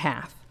cut in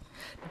half.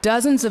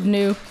 Dozens of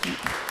new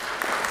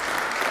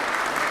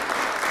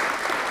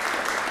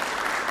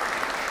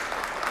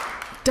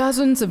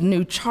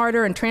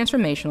charter and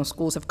transformational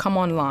schools have come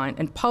online,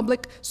 and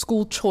public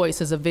school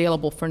choice is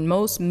available for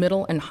most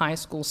middle and high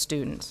school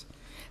students.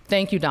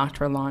 Thank you,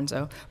 Dr.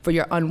 Alonso, for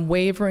your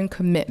unwavering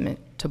commitment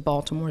to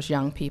Baltimore's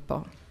young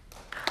people.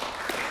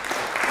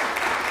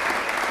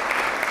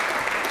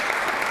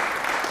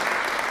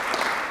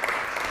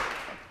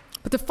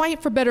 But the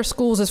fight for better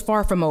schools is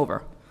far from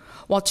over.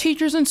 While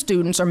teachers and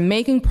students are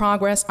making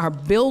progress, our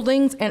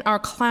buildings and our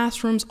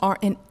classrooms are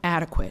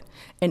inadequate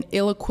and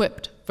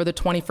ill-equipped for the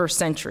 21st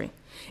century.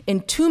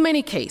 In too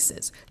many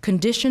cases,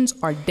 conditions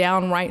are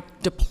downright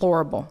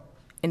deplorable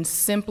and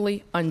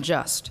simply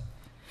unjust.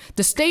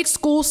 The state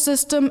school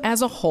system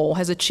as a whole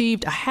has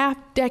achieved a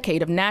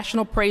half-decade of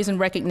national praise and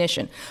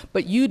recognition,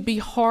 but you'd be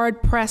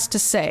hard-pressed to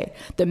say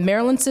the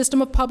Maryland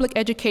system of public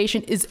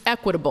education is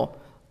equitable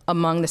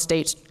among the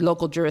state's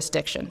local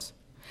jurisdictions.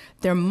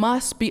 There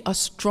must be a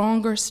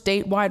stronger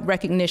statewide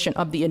recognition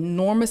of the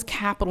enormous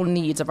capital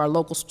needs of our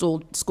local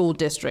school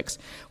districts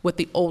with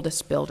the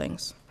oldest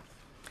buildings.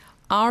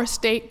 Our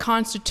state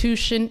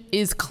constitution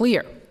is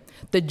clear.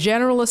 The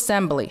General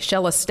Assembly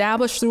shall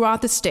establish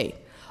throughout the state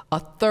a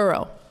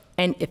thorough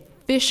and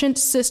efficient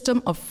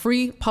system of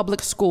free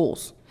public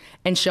schools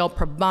and shall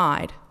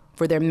provide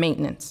for their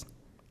maintenance.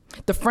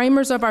 The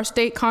framers of our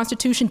state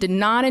constitution did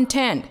not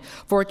intend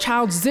for a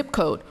child's zip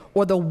code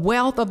or the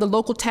wealth of the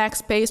local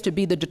tax base to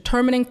be the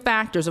determining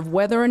factors of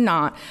whether or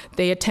not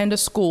they attend a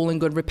school in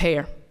good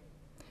repair.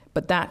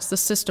 But that's the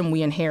system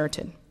we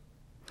inherited.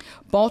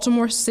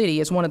 Baltimore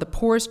City is one of the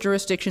poorest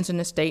jurisdictions in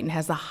the state and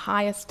has the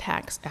highest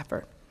tax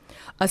effort.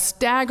 A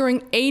staggering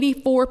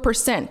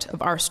 84%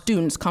 of our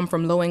students come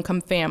from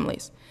low-income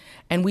families,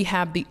 and we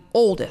have the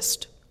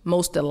oldest,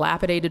 most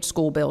dilapidated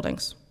school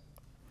buildings.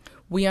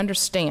 We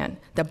understand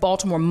that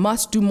Baltimore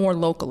must do more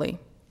locally,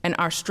 and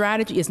our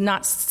strategy is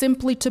not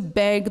simply to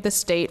beg the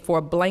state for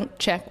a blank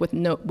check with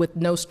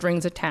no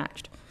strings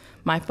attached.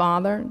 My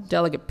father,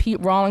 Delegate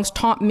Pete Rawlings,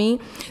 taught me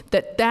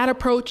that that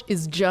approach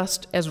is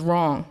just as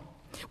wrong.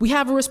 We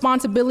have a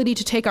responsibility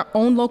to take our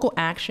own local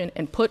action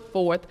and put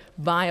forth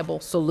viable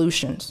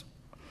solutions.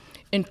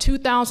 In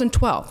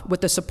 2012,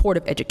 with the support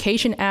of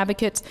education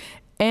advocates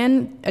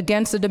and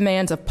against the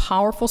demands of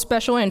powerful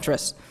special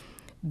interests,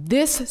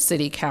 this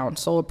City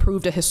Council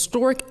approved a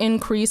historic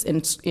increase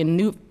in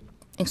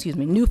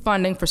new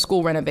funding for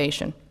school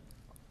renovation.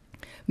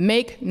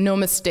 Make no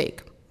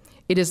mistake,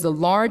 it is the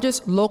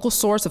largest local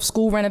source of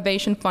school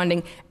renovation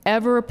funding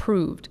ever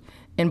approved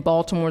in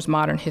Baltimore's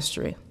modern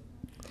history.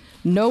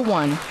 No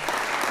one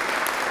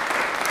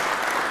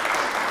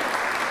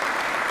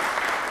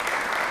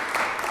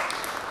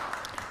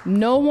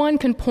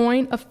can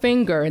point a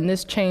finger in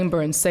this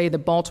chamber and say that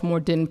Baltimore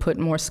didn't put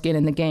more skin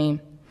in the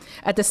game.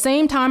 At the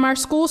same time, our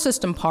school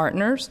system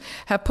partners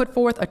have put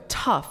forth a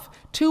tough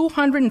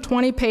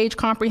 220-page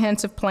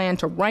comprehensive plan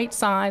to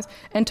right-size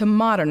and to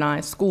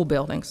modernize school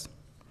buildings.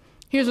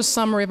 Here's a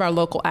summary of our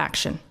local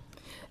action.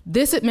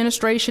 This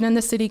administration and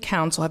the City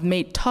Council have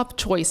made tough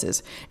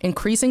choices,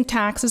 increasing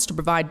taxes to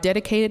provide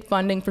dedicated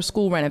funding for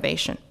school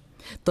renovation.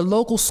 The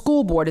local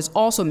school board has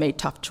also made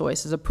tough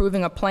choices,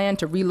 approving a plan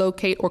to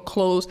relocate or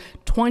close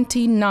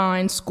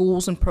 29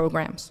 schools and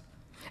programs.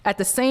 At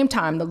the same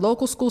time, the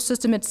local school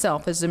system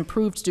itself has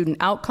improved student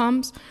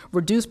outcomes,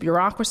 reduced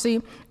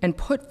bureaucracy, and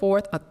put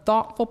forth a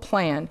thoughtful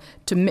plan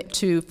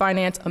to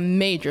finance a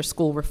major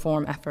school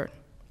reform effort.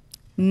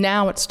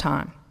 Now it's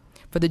time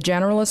for the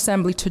General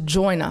Assembly to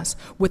join us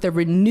with a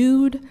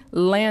renewed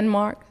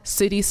landmark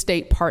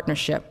city-state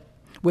partnership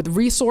with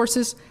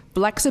resources,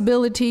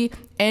 flexibility,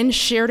 and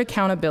shared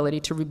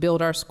accountability to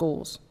rebuild our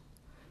schools.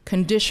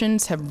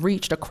 Conditions have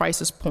reached a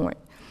crisis point,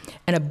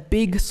 and a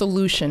big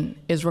solution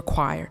is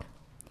required.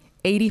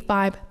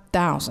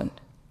 85,000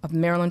 of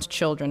Maryland's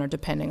children are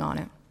depending on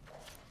it.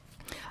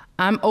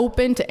 I'm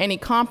open to any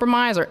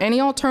compromise or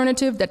any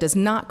alternative that does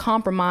not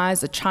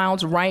compromise a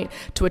child's right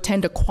to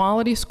attend a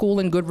quality school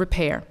in good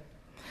repair.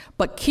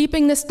 But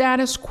keeping the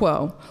status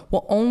quo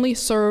will only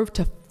serve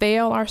to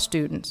fail our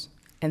students,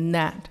 and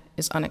that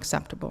is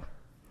unacceptable.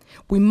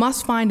 We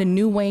must find a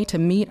new way to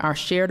meet our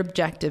shared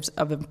objectives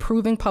of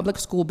improving public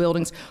school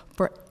buildings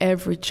for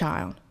every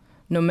child,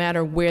 no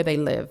matter where they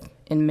live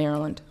in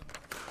Maryland.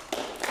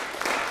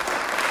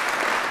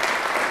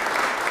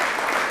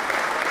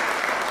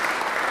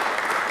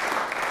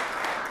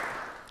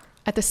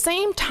 At the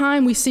same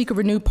time we seek a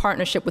renewed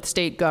partnership with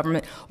state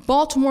government,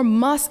 Baltimore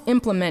must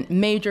implement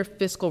major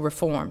fiscal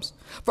reforms.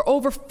 For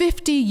over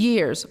 50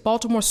 years,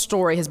 Baltimore's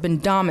story has been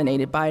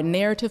dominated by a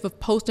narrative of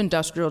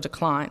post-industrial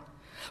decline.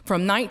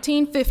 From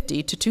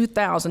 1950 to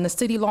 2000, the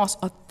city lost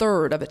a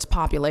third of its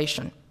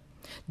population.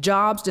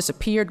 Jobs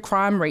disappeared,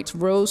 crime rates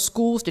rose,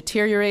 schools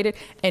deteriorated,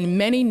 and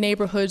many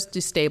neighborhoods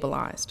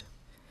destabilized.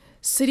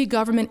 City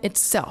government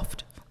itself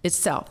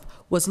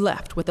was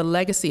left with a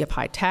legacy of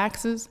high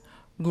taxes,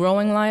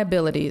 growing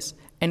liabilities,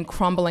 and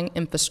crumbling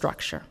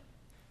infrastructure.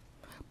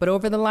 But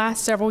over the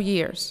last several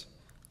years,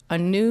 a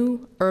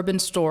new urban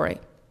story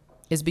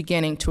is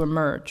beginning to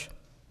emerge.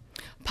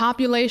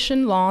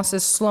 Population loss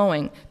is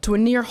slowing to a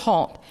near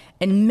halt,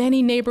 and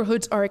many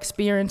neighborhoods are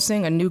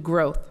experiencing a new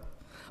growth.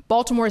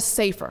 Baltimore is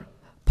safer.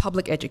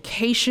 Public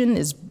education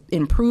is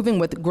improving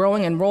with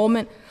growing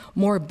enrollment.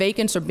 More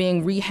vacants are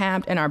being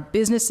rehabbed, and our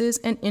businesses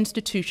and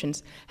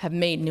institutions have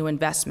made new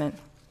investment.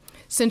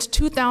 Since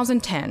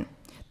 2010,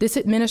 this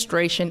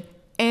administration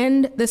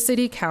and the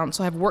City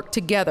Council have worked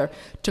together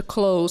to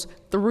close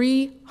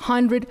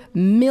 $300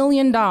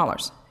 million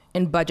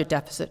in budget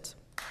deficits.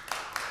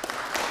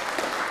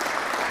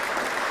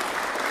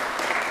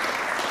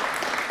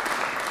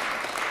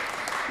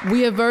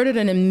 We averted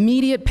an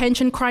immediate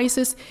pension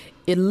crisis,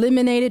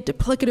 eliminated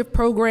duplicative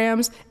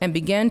programs, and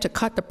began to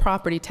cut the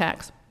property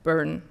tax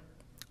burden,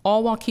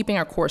 all while keeping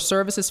our core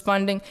services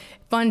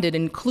funded,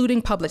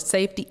 including public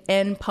safety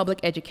and public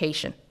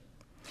education.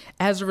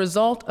 As a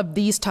result of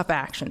these tough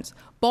actions,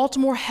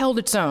 Baltimore held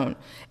its own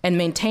and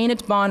maintained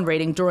its bond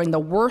rating during the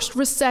worst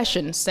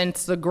recession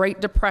since the Great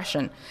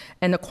Depression,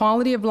 and the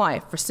quality of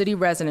life for city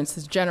residents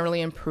has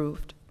generally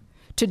improved.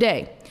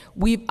 Today,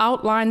 we've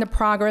outlined the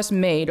progress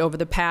made over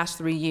the past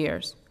 3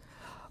 years,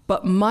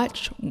 but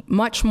much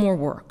more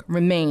work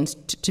remains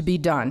to be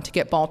done to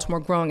get Baltimore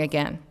growing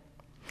again.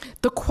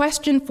 The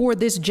question for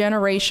this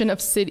generation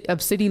of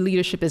city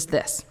leadership is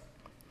this: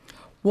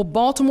 will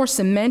Baltimore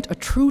cement a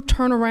true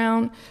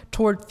turnaround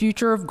toward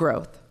future of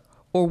growth,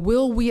 or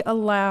will we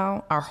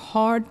allow our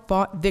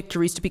hard-fought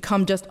victories to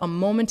become just a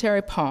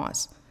momentary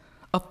pause,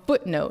 a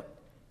footnote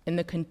in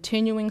the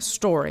continuing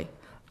story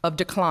of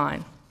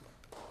decline?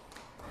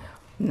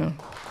 No.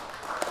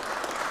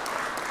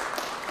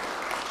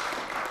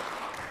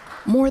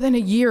 More than a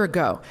year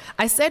ago,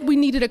 I said we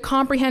needed a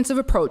comprehensive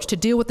approach to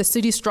deal with the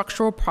city's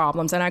structural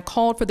problems, and I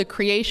called for the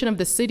creation of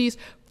the city's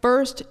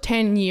first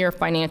 10-year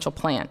financial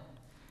plan.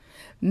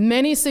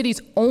 Many cities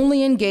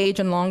only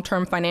engage in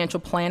long-term financial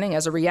planning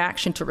as a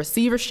reaction to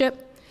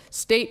receivership,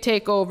 state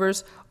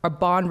takeovers, or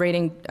bond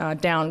rating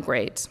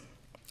downgrades.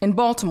 In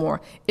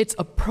Baltimore, it's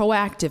a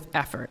proactive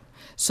effort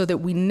so that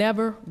we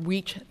never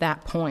reach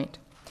that point,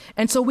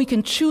 and so we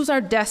can choose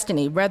our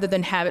destiny rather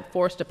than have it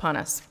forced upon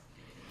us.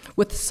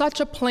 With such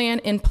a plan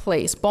in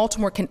place,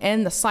 Baltimore can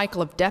end the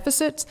cycle of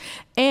deficits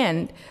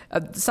that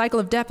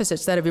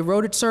have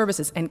eroded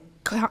services and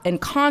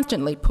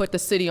constantly put the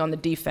city on the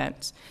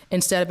defense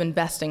instead of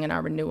investing in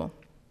our renewal.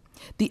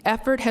 The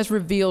effort has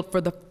revealed for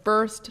the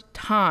first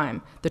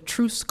time the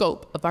true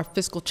scope of our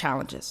fiscal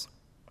challenges.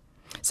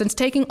 Since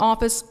taking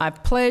office,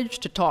 I've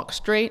pledged to talk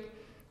straight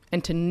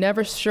and to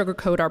never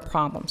sugarcoat our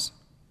problems.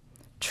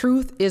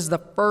 Truth is the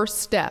first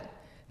step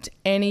to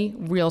any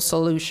real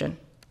solution.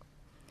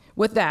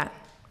 With that,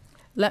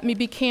 let me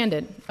be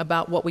candid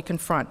about what we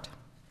confront.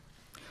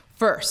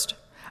 First,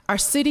 our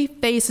city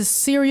faces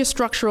serious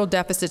structural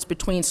deficits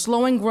between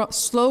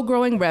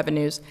slow-growing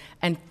revenues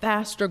and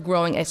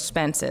faster-growing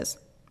expenses.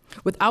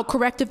 Without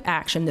corrective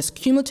action, this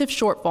cumulative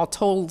shortfall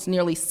totals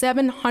nearly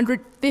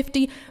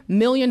 $750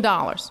 million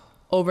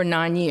over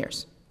 9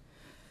 years.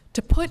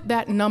 To put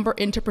that number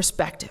into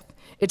perspective,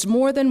 it's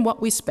more than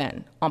what we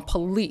spend on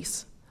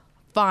police,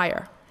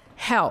 fire,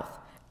 health,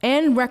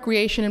 and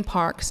recreation and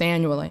parks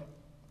annually.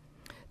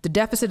 The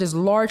deficit is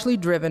largely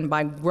driven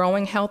by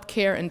growing health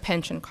care and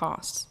pension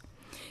costs.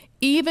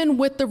 Even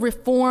with the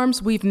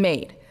reforms we've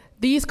made,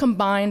 these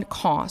combined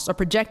costs are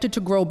projected to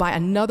grow by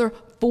another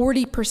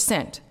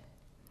 40%,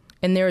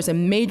 and there is a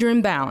major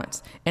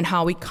imbalance in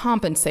how we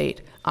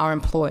compensate our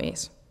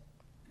employees.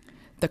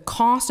 The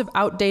cost of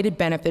outdated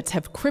benefits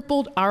have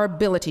crippled our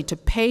ability to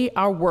pay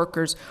our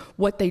workers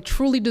what they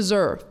truly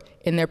deserve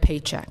in their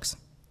paychecks.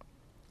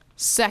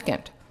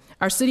 Second,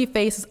 our city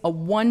faces a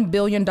 $1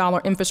 billion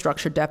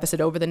infrastructure deficit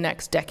over the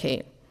next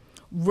decade.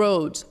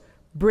 Roads,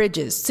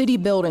 bridges, city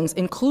buildings,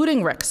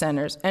 including rec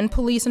centers and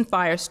police and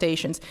fire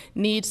stations,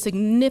 need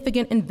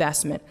significant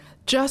investment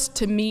just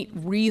to meet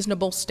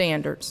reasonable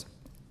standards.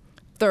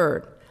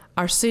 Third,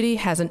 our city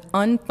has an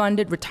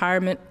unfunded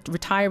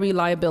retiree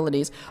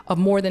liabilities of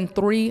more than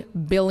 $3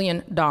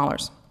 billion.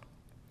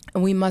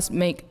 and we must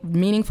make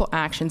meaningful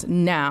actions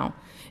now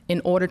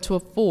in order to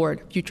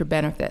afford future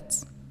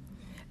benefits.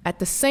 At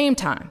the same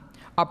time,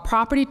 our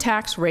property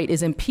tax rate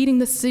is impeding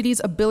the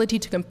city's ability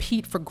to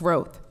compete for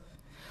growth.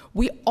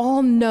 We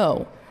all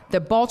know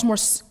that Baltimore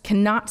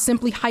cannot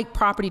simply hike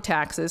property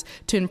taxes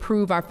to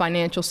improve our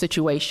financial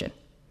situation.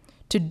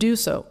 To do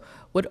so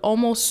would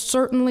almost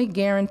certainly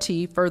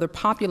guarantee further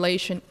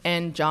population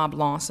and job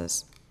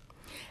losses.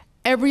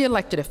 Every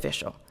elected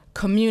official,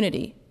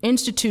 community,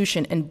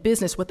 institution, and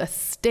business with a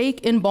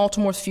stake in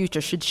Baltimore's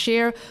future should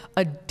share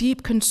a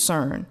deep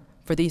concern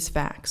for these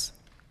facts.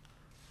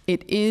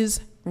 It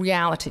is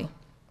reality.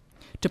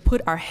 To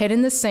put our head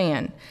in the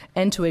sand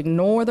and to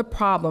ignore the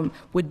problem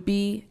would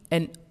be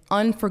an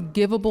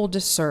unforgivable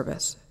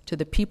disservice to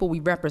the people we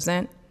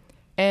represent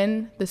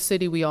and the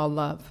city we all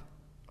love.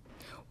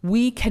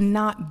 We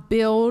cannot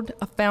build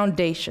a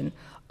foundation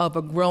of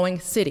a growing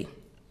city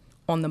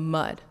on the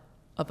mud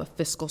of a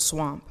fiscal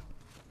swamp.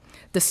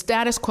 The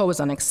status quo is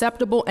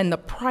unacceptable, and the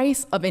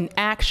price of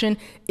inaction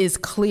is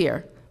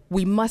clear.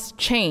 We must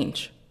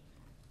change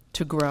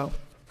to grow.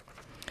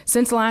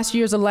 Since last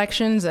year's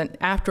elections, and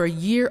after a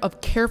year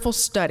of careful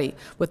study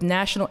with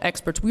national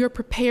experts, we are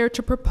prepared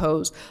to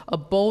propose a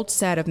bold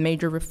set of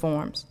major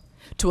reforms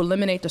to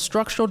eliminate the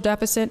structural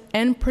deficit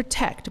and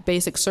protect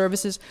basic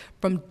services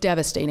from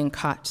devastating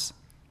cuts,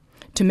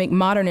 to make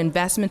modern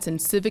investments in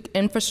civic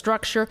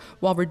infrastructure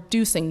while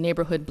reducing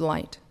neighborhood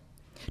blight,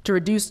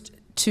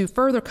 to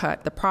further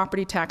cut the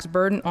property tax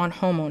burden on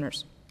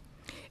homeowners.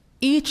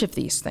 Each of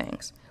these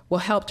things will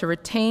help to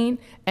retain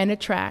and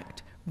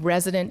attract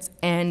residents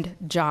and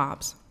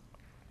jobs.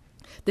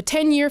 The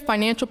 10-year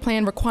financial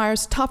plan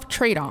requires tough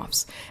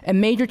trade-offs and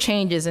major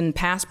changes in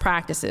past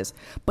practices,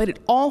 but it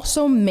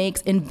also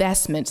makes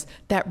investments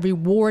that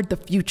reward the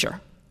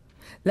future.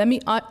 Let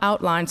me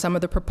outline some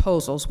of the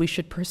proposals we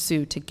should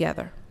pursue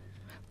together.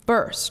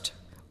 First,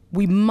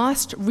 we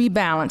must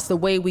rebalance the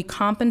way we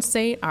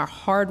compensate our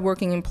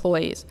hardworking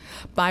employees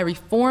by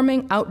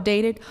reforming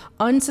outdated,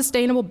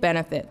 unsustainable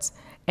benefits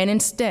and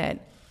instead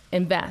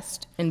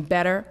invest in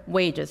better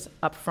wages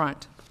up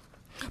front.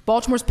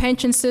 Baltimore's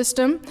pension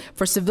system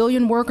for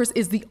civilian workers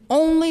is the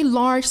only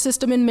large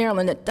system in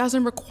Maryland that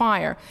doesn't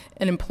require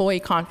an employee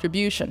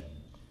contribution.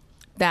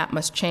 That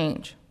must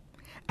change.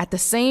 At the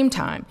same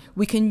time,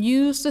 we can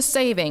use the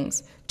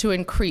savings to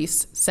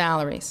increase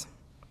salaries.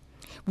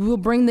 We will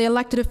bring the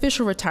elected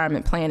official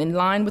retirement plan in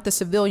line with the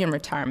civilian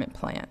retirement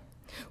plan.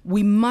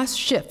 We must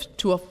shift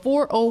to a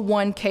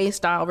 401k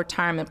style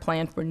retirement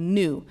plan for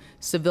new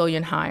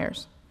civilian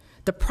hires.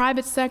 The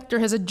private sector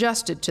has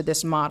adjusted to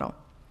this model.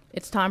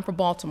 It's time for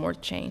Baltimore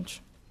to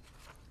change.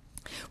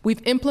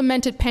 We've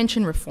implemented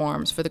pension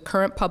reforms for the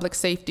current public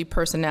safety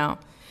personnel,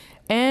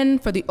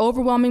 and for the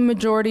overwhelming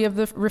majority of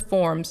the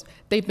reforms,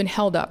 they've been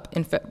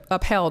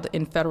upheld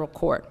in federal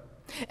court.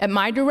 At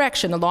my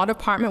direction, the Law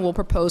Department will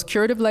propose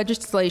curative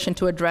legislation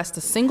to address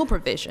the single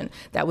provision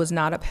that was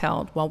not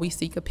upheld while we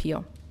seek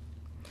appeal.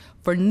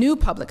 For new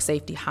public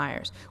safety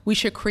hires, we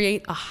should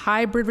create a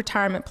hybrid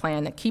retirement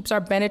plan that keeps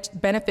our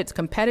benefits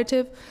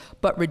competitive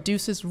but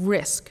reduces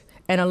risk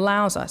and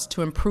allows us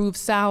to improve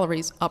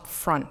salaries up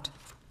front.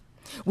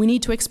 We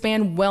need to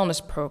expand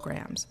wellness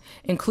programs,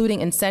 including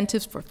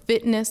incentives for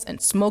fitness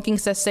and smoking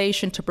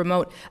cessation to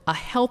promote a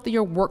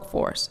healthier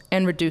workforce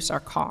and reduce our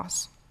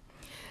costs.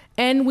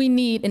 And we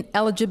need an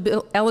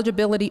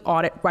eligibility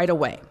audit right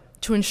away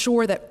to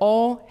ensure that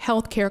all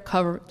health care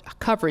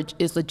coverage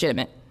is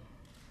legitimate.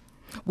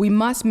 We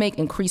must make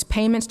increased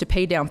payments to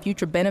pay down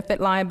future benefit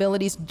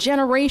liabilities.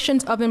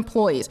 Generations of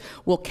employees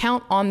will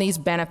count on these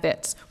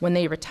benefits when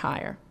they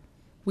retire.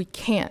 We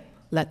can't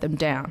let them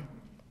down.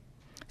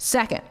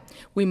 Second,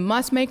 we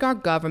must make our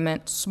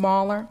government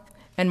smaller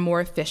and more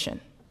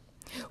efficient.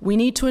 We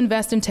need to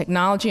invest in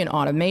technology and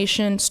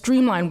automation,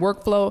 streamline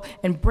workflow,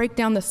 and break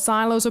down the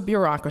silos of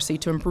bureaucracy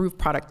to improve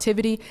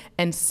productivity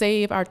and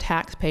save our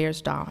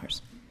taxpayers'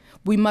 dollars.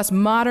 We must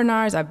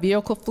modernize our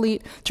vehicle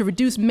fleet to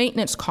reduce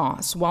maintenance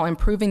costs while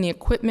improving the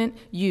equipment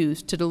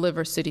used to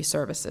deliver city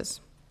services.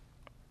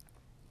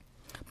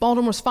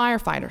 Baltimore's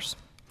firefighters,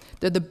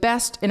 they're the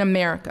best in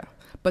America,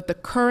 but the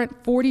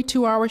current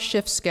 42-hour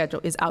shift schedule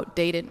is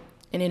outdated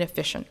and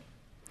inefficient.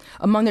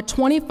 Among the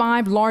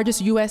 25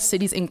 largest U.S.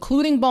 cities,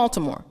 including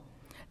Baltimore,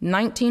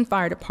 19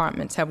 fire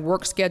departments have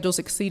work schedules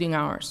exceeding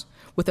ours,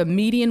 with a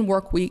median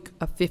work week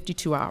of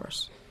 52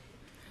 hours.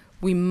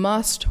 We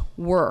must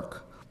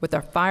work with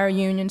our fire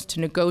unions to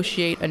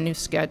negotiate a new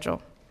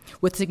schedule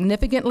with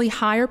significantly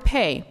higher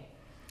pay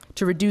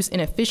to reduce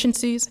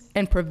inefficiencies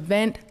and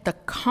prevent the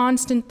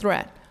constant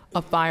threat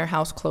of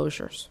firehouse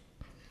closures.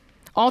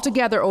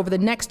 Altogether, over the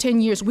next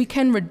 10 years, we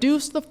can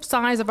reduce the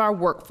size of our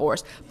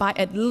workforce by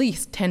at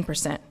least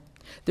 10%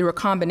 through a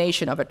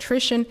combination of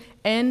attrition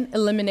and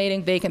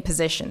eliminating vacant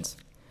positions.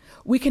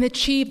 We can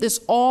achieve this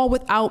all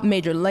without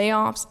major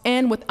layoffs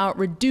and without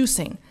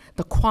reducing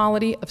the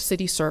quality of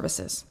city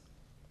services.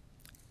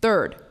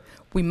 Third,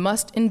 we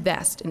must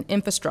invest in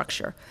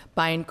infrastructure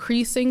by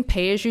increasing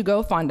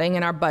pay-as-you-go funding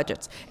in our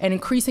budgets and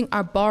increasing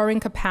our borrowing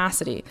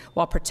capacity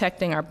while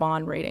protecting our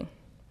bond rating.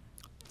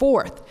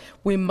 Fourth,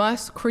 we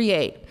must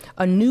create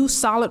a new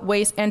solid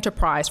waste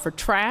enterprise for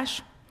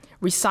trash,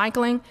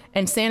 recycling,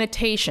 and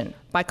sanitation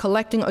by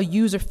collecting a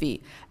user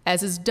fee,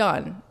 as is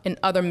done in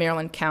other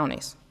Maryland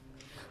counties.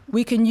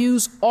 We can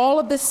use all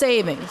of the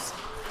savings.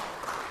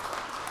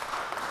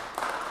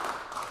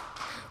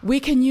 We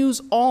can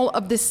use all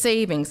of the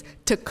savings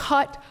to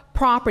cut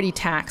property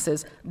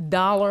taxes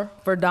dollar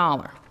for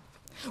dollar.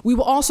 We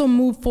will also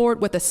move forward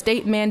with a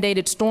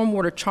state-mandated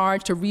stormwater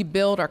charge to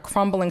rebuild our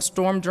crumbling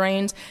storm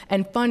drains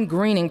and fund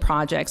greening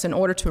projects in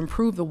order to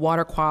improve the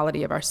water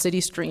quality of our city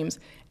streams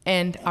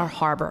and our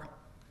harbor.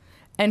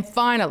 And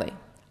finally,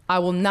 I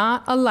will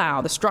not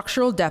allow the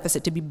structural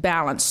deficit to be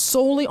balanced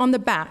solely on the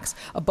backs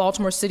of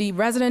Baltimore City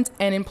residents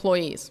and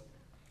employees.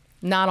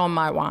 Not on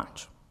my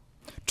watch.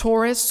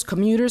 Tourists,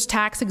 commuters,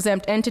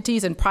 tax-exempt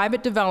entities, and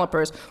private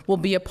developers will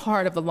be a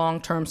part of the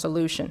long-term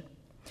solution.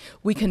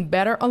 We can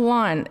better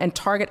align and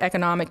target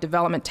economic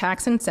development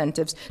tax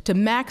incentives to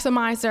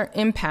maximize their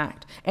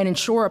impact and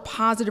ensure a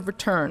positive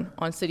return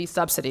on city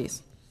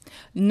subsidies.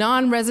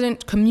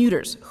 Non-resident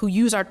commuters who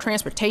use our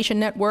transportation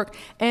network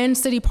and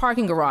city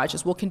parking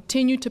garages will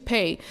continue to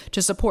pay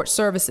to support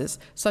services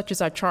such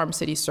as our Charm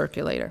City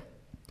Circulator.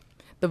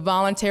 The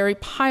voluntary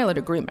pilot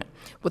agreement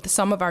with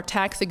some of our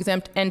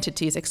tax-exempt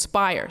entities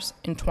expires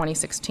in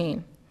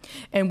 2016,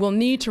 and we'll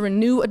need to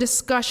renew a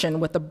discussion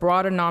with the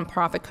broader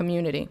nonprofit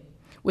community,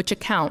 which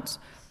accounts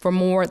for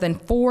more than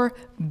 $4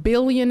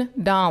 billion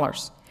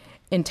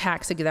in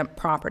tax-exempt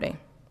property.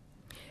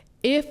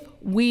 If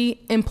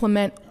we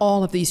implement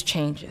all of these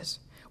changes,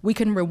 we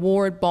can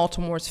reward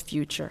Baltimore's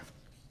future.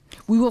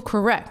 We will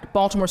correct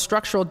Baltimore's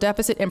structural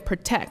deficit and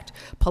protect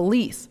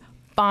police,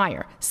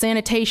 fire,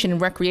 sanitation,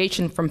 and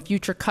recreation from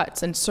future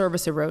cuts and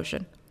service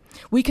erosion.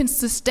 We can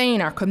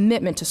sustain our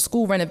commitment to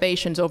school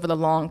renovations over the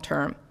long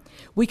term.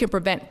 We can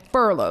prevent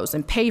furloughs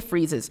and pay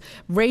freezes,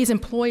 raise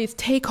employees'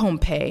 take-home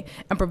pay,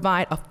 and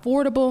provide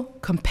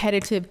affordable,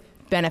 competitive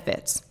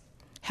benefits,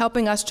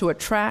 helping us to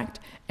attract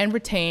and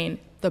retain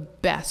the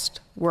best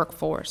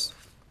workforce.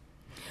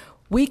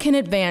 We can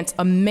advance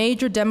a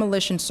major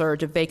demolition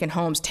surge of vacant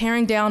homes,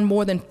 tearing down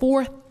more than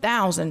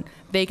 4,000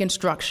 vacant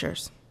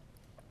structures.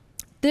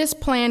 This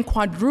plan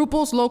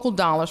quadruples local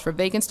dollars for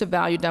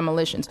vacancy-to-value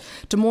demolitions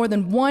to more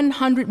than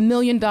 $100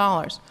 million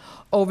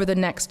over the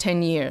next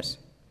 10 years.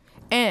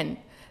 And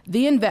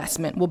the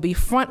investment will be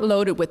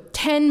front-loaded with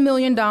 $10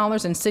 million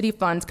in city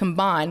funds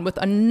combined with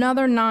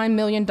another $9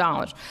 million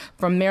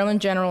from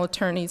Maryland General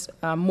Attorney's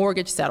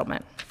mortgage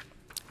settlement.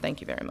 Thank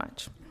you very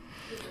much.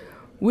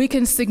 We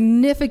can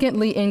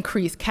significantly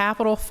increase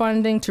capital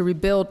funding to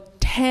rebuild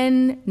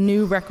 10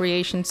 new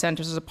recreation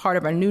centers as a part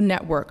of our new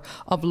network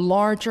of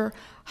larger,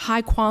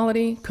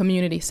 high-quality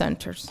community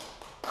centers.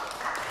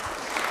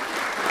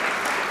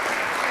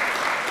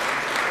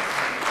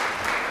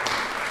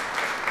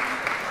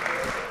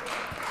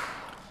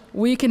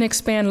 We can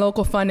expand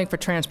local funding for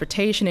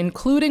transportation,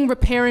 including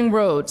repairing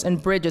roads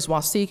and bridges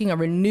while seeking a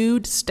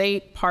renewed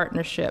state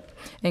partnership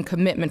and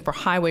commitment for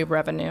highway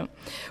revenue,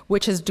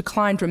 which has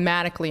declined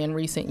dramatically in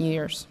recent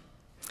years.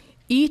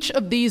 Each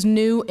of these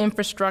new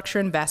infrastructure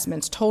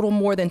investments total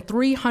more than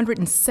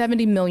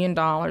 $370 million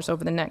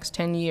over the next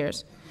 10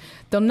 years.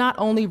 They'll not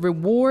only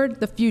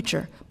reward the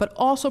future, but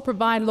also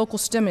provide local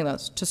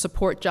stimulus to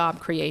support job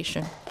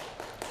creation.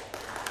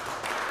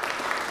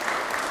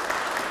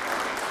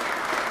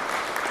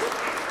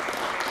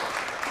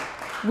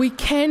 We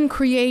can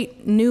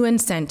create new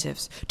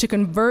incentives to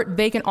convert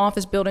vacant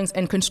office buildings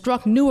and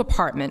construct new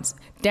apartments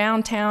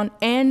downtown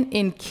and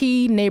in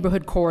key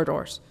neighborhood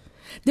corridors.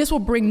 This will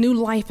bring new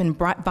life and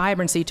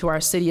vibrancy to our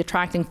city,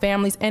 attracting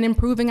families and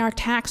improving our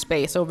tax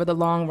base over the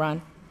long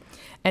run.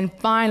 And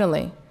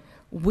finally,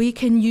 we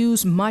can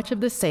use much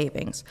of the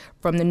savings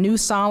from the new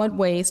solid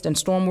waste and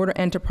stormwater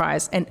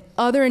enterprise and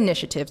other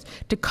initiatives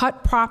to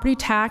cut property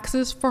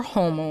taxes for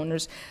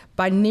homeowners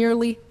by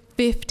nearly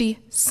 50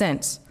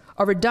 cents.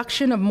 A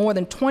reduction of more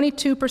than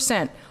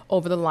 22%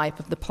 over the life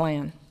of the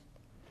plan.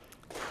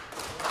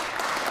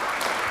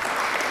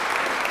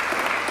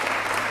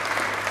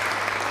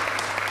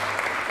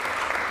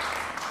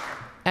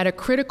 At a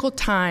critical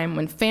time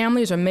when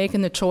families are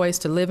making the choice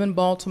to live in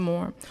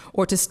Baltimore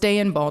or to stay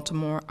in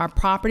Baltimore, our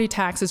property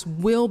taxes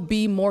will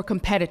be more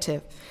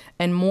competitive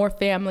and more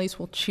families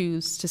will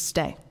choose to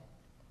stay.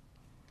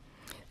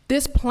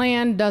 This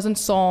plan doesn't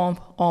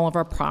solve all of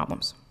our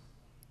problems.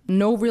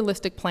 No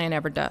realistic plan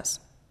ever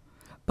does.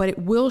 But it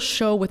will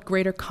show with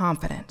greater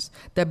confidence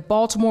that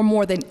Baltimore,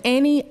 more than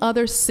any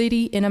other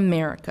city in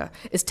America,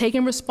 is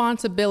taking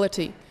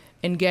responsibility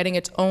in getting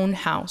its own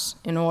house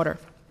in order.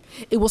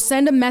 It will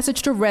send a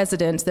message to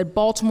residents that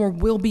Baltimore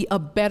will be a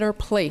better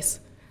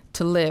place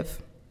to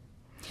live.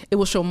 It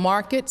will show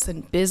markets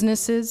and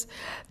businesses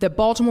that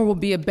Baltimore will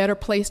be a better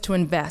place to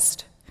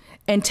invest,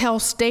 and tell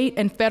state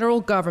and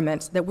federal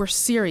governments that we're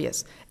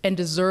serious and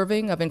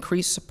deserving of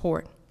increased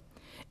support.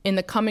 In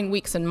the coming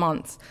weeks and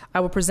months, I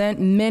will present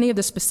many of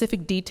the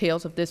specific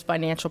details of this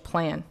financial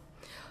plan.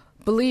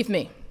 Believe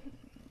me,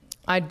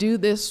 I do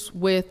this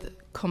with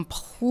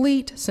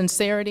complete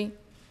sincerity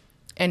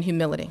and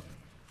humility.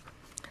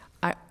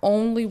 I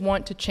only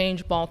want to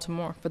change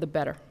Baltimore for the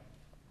better.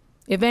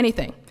 If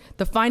anything,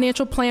 the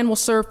financial plan will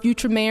serve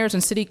future mayors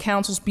and city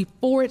councils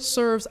before it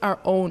serves our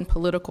own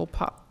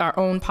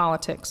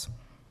politics.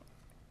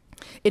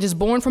 It is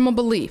born from a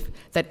belief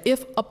that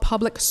if a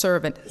public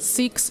servant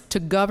seeks to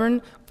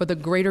govern for the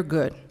greater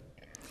good,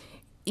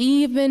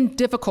 even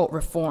difficult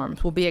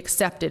reforms will be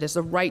accepted as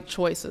the right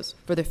choices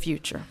for the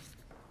future.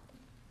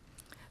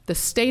 The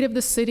state of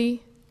the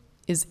city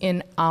is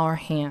in our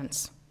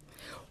hands.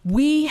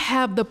 We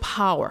have the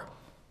power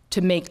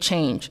to make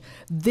change.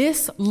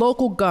 This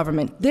local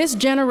government, this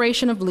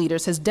generation of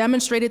leaders has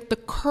demonstrated the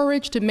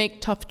courage to make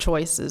tough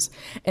choices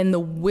and the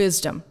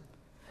wisdom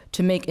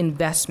to make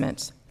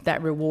investments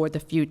that reward the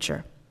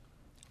future.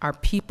 Our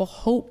people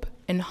hope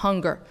and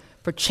hunger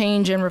for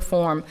change and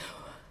reform.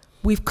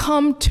 We've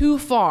come too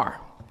far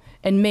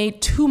and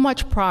made too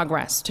much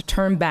progress to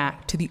turn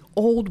back to the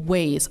old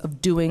ways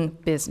of doing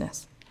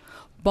business.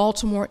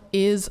 Baltimore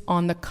is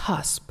on the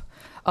cusp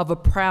of a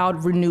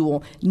proud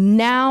renewal.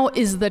 Now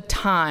is the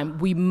time.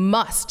 We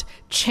must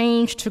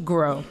change to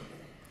grow.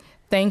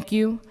 Thank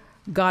you.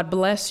 God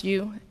bless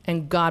you,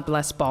 and God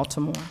bless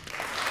Baltimore.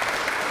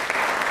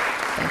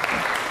 Thank you.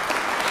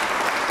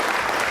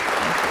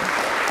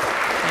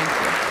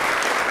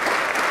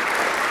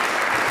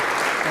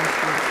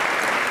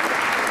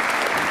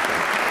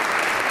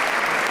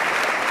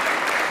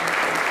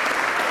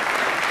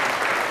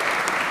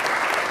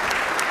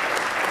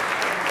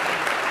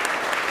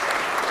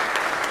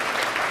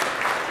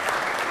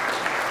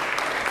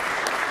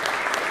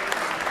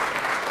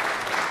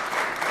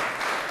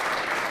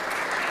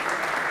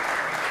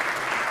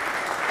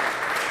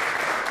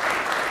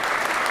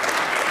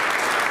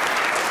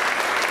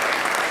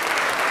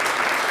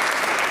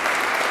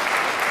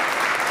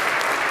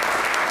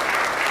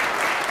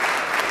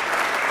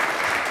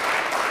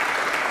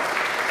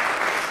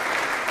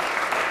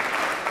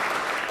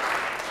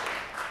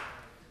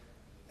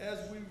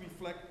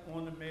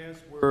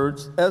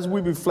 As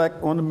we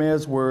reflect on the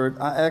mayor's word,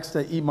 I ask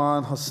that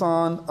Imam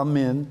Hassan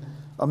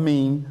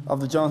Amin of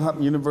the Johns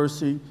Hopkins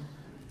University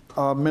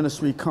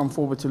Ministry come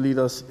forward to lead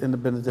us in the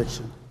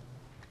benediction.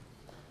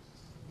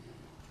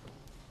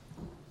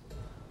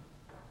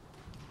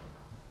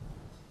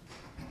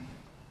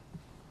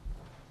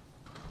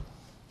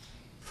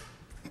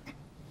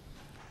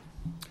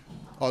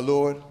 Our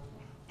Lord,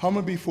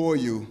 humble before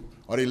you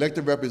are the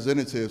elected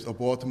representatives of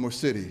Baltimore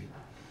City.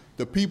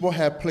 The people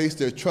have placed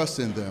their trust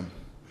in them.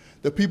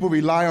 The people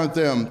rely on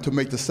them to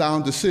make the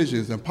sound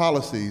decisions and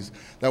policies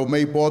that will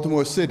make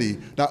Baltimore City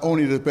not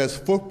only the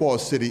best football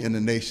city in the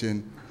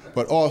nation,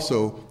 but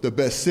also the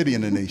best city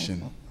in the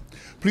nation.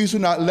 Please do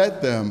not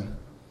let them,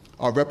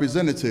 our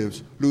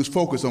representatives, lose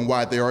focus on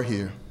why they are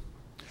here.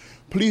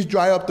 Please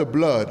dry up the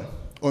blood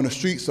on the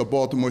streets of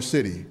Baltimore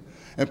City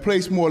and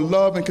place more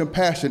love and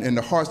compassion in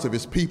the hearts of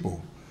its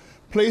people.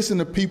 Place in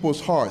the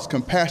people's hearts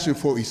compassion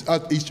for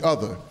each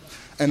other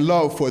and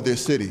love for their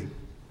city.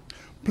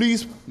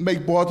 Please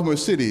make Baltimore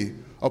City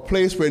a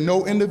place where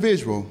no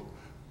individual,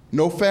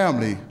 no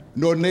family,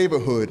 nor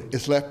neighborhood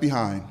is left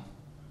behind.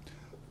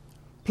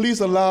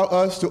 Please allow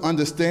us to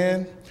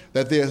understand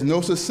that there is no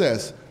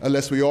success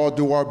unless we all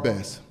do our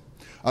best.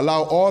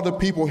 Allow all the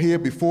people here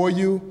before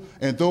you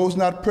and those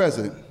not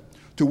present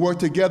to work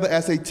together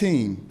as a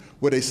team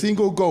with a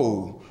single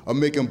goal of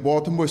making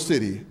Baltimore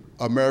City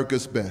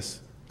America's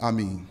best.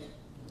 Amen.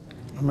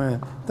 Amen.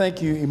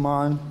 Thank you,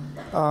 Iman.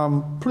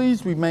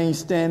 Please remain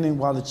standing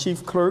while the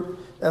chief clerk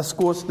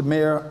escorts the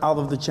mayor out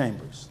of the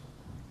chambers.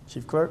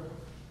 Chief clerk.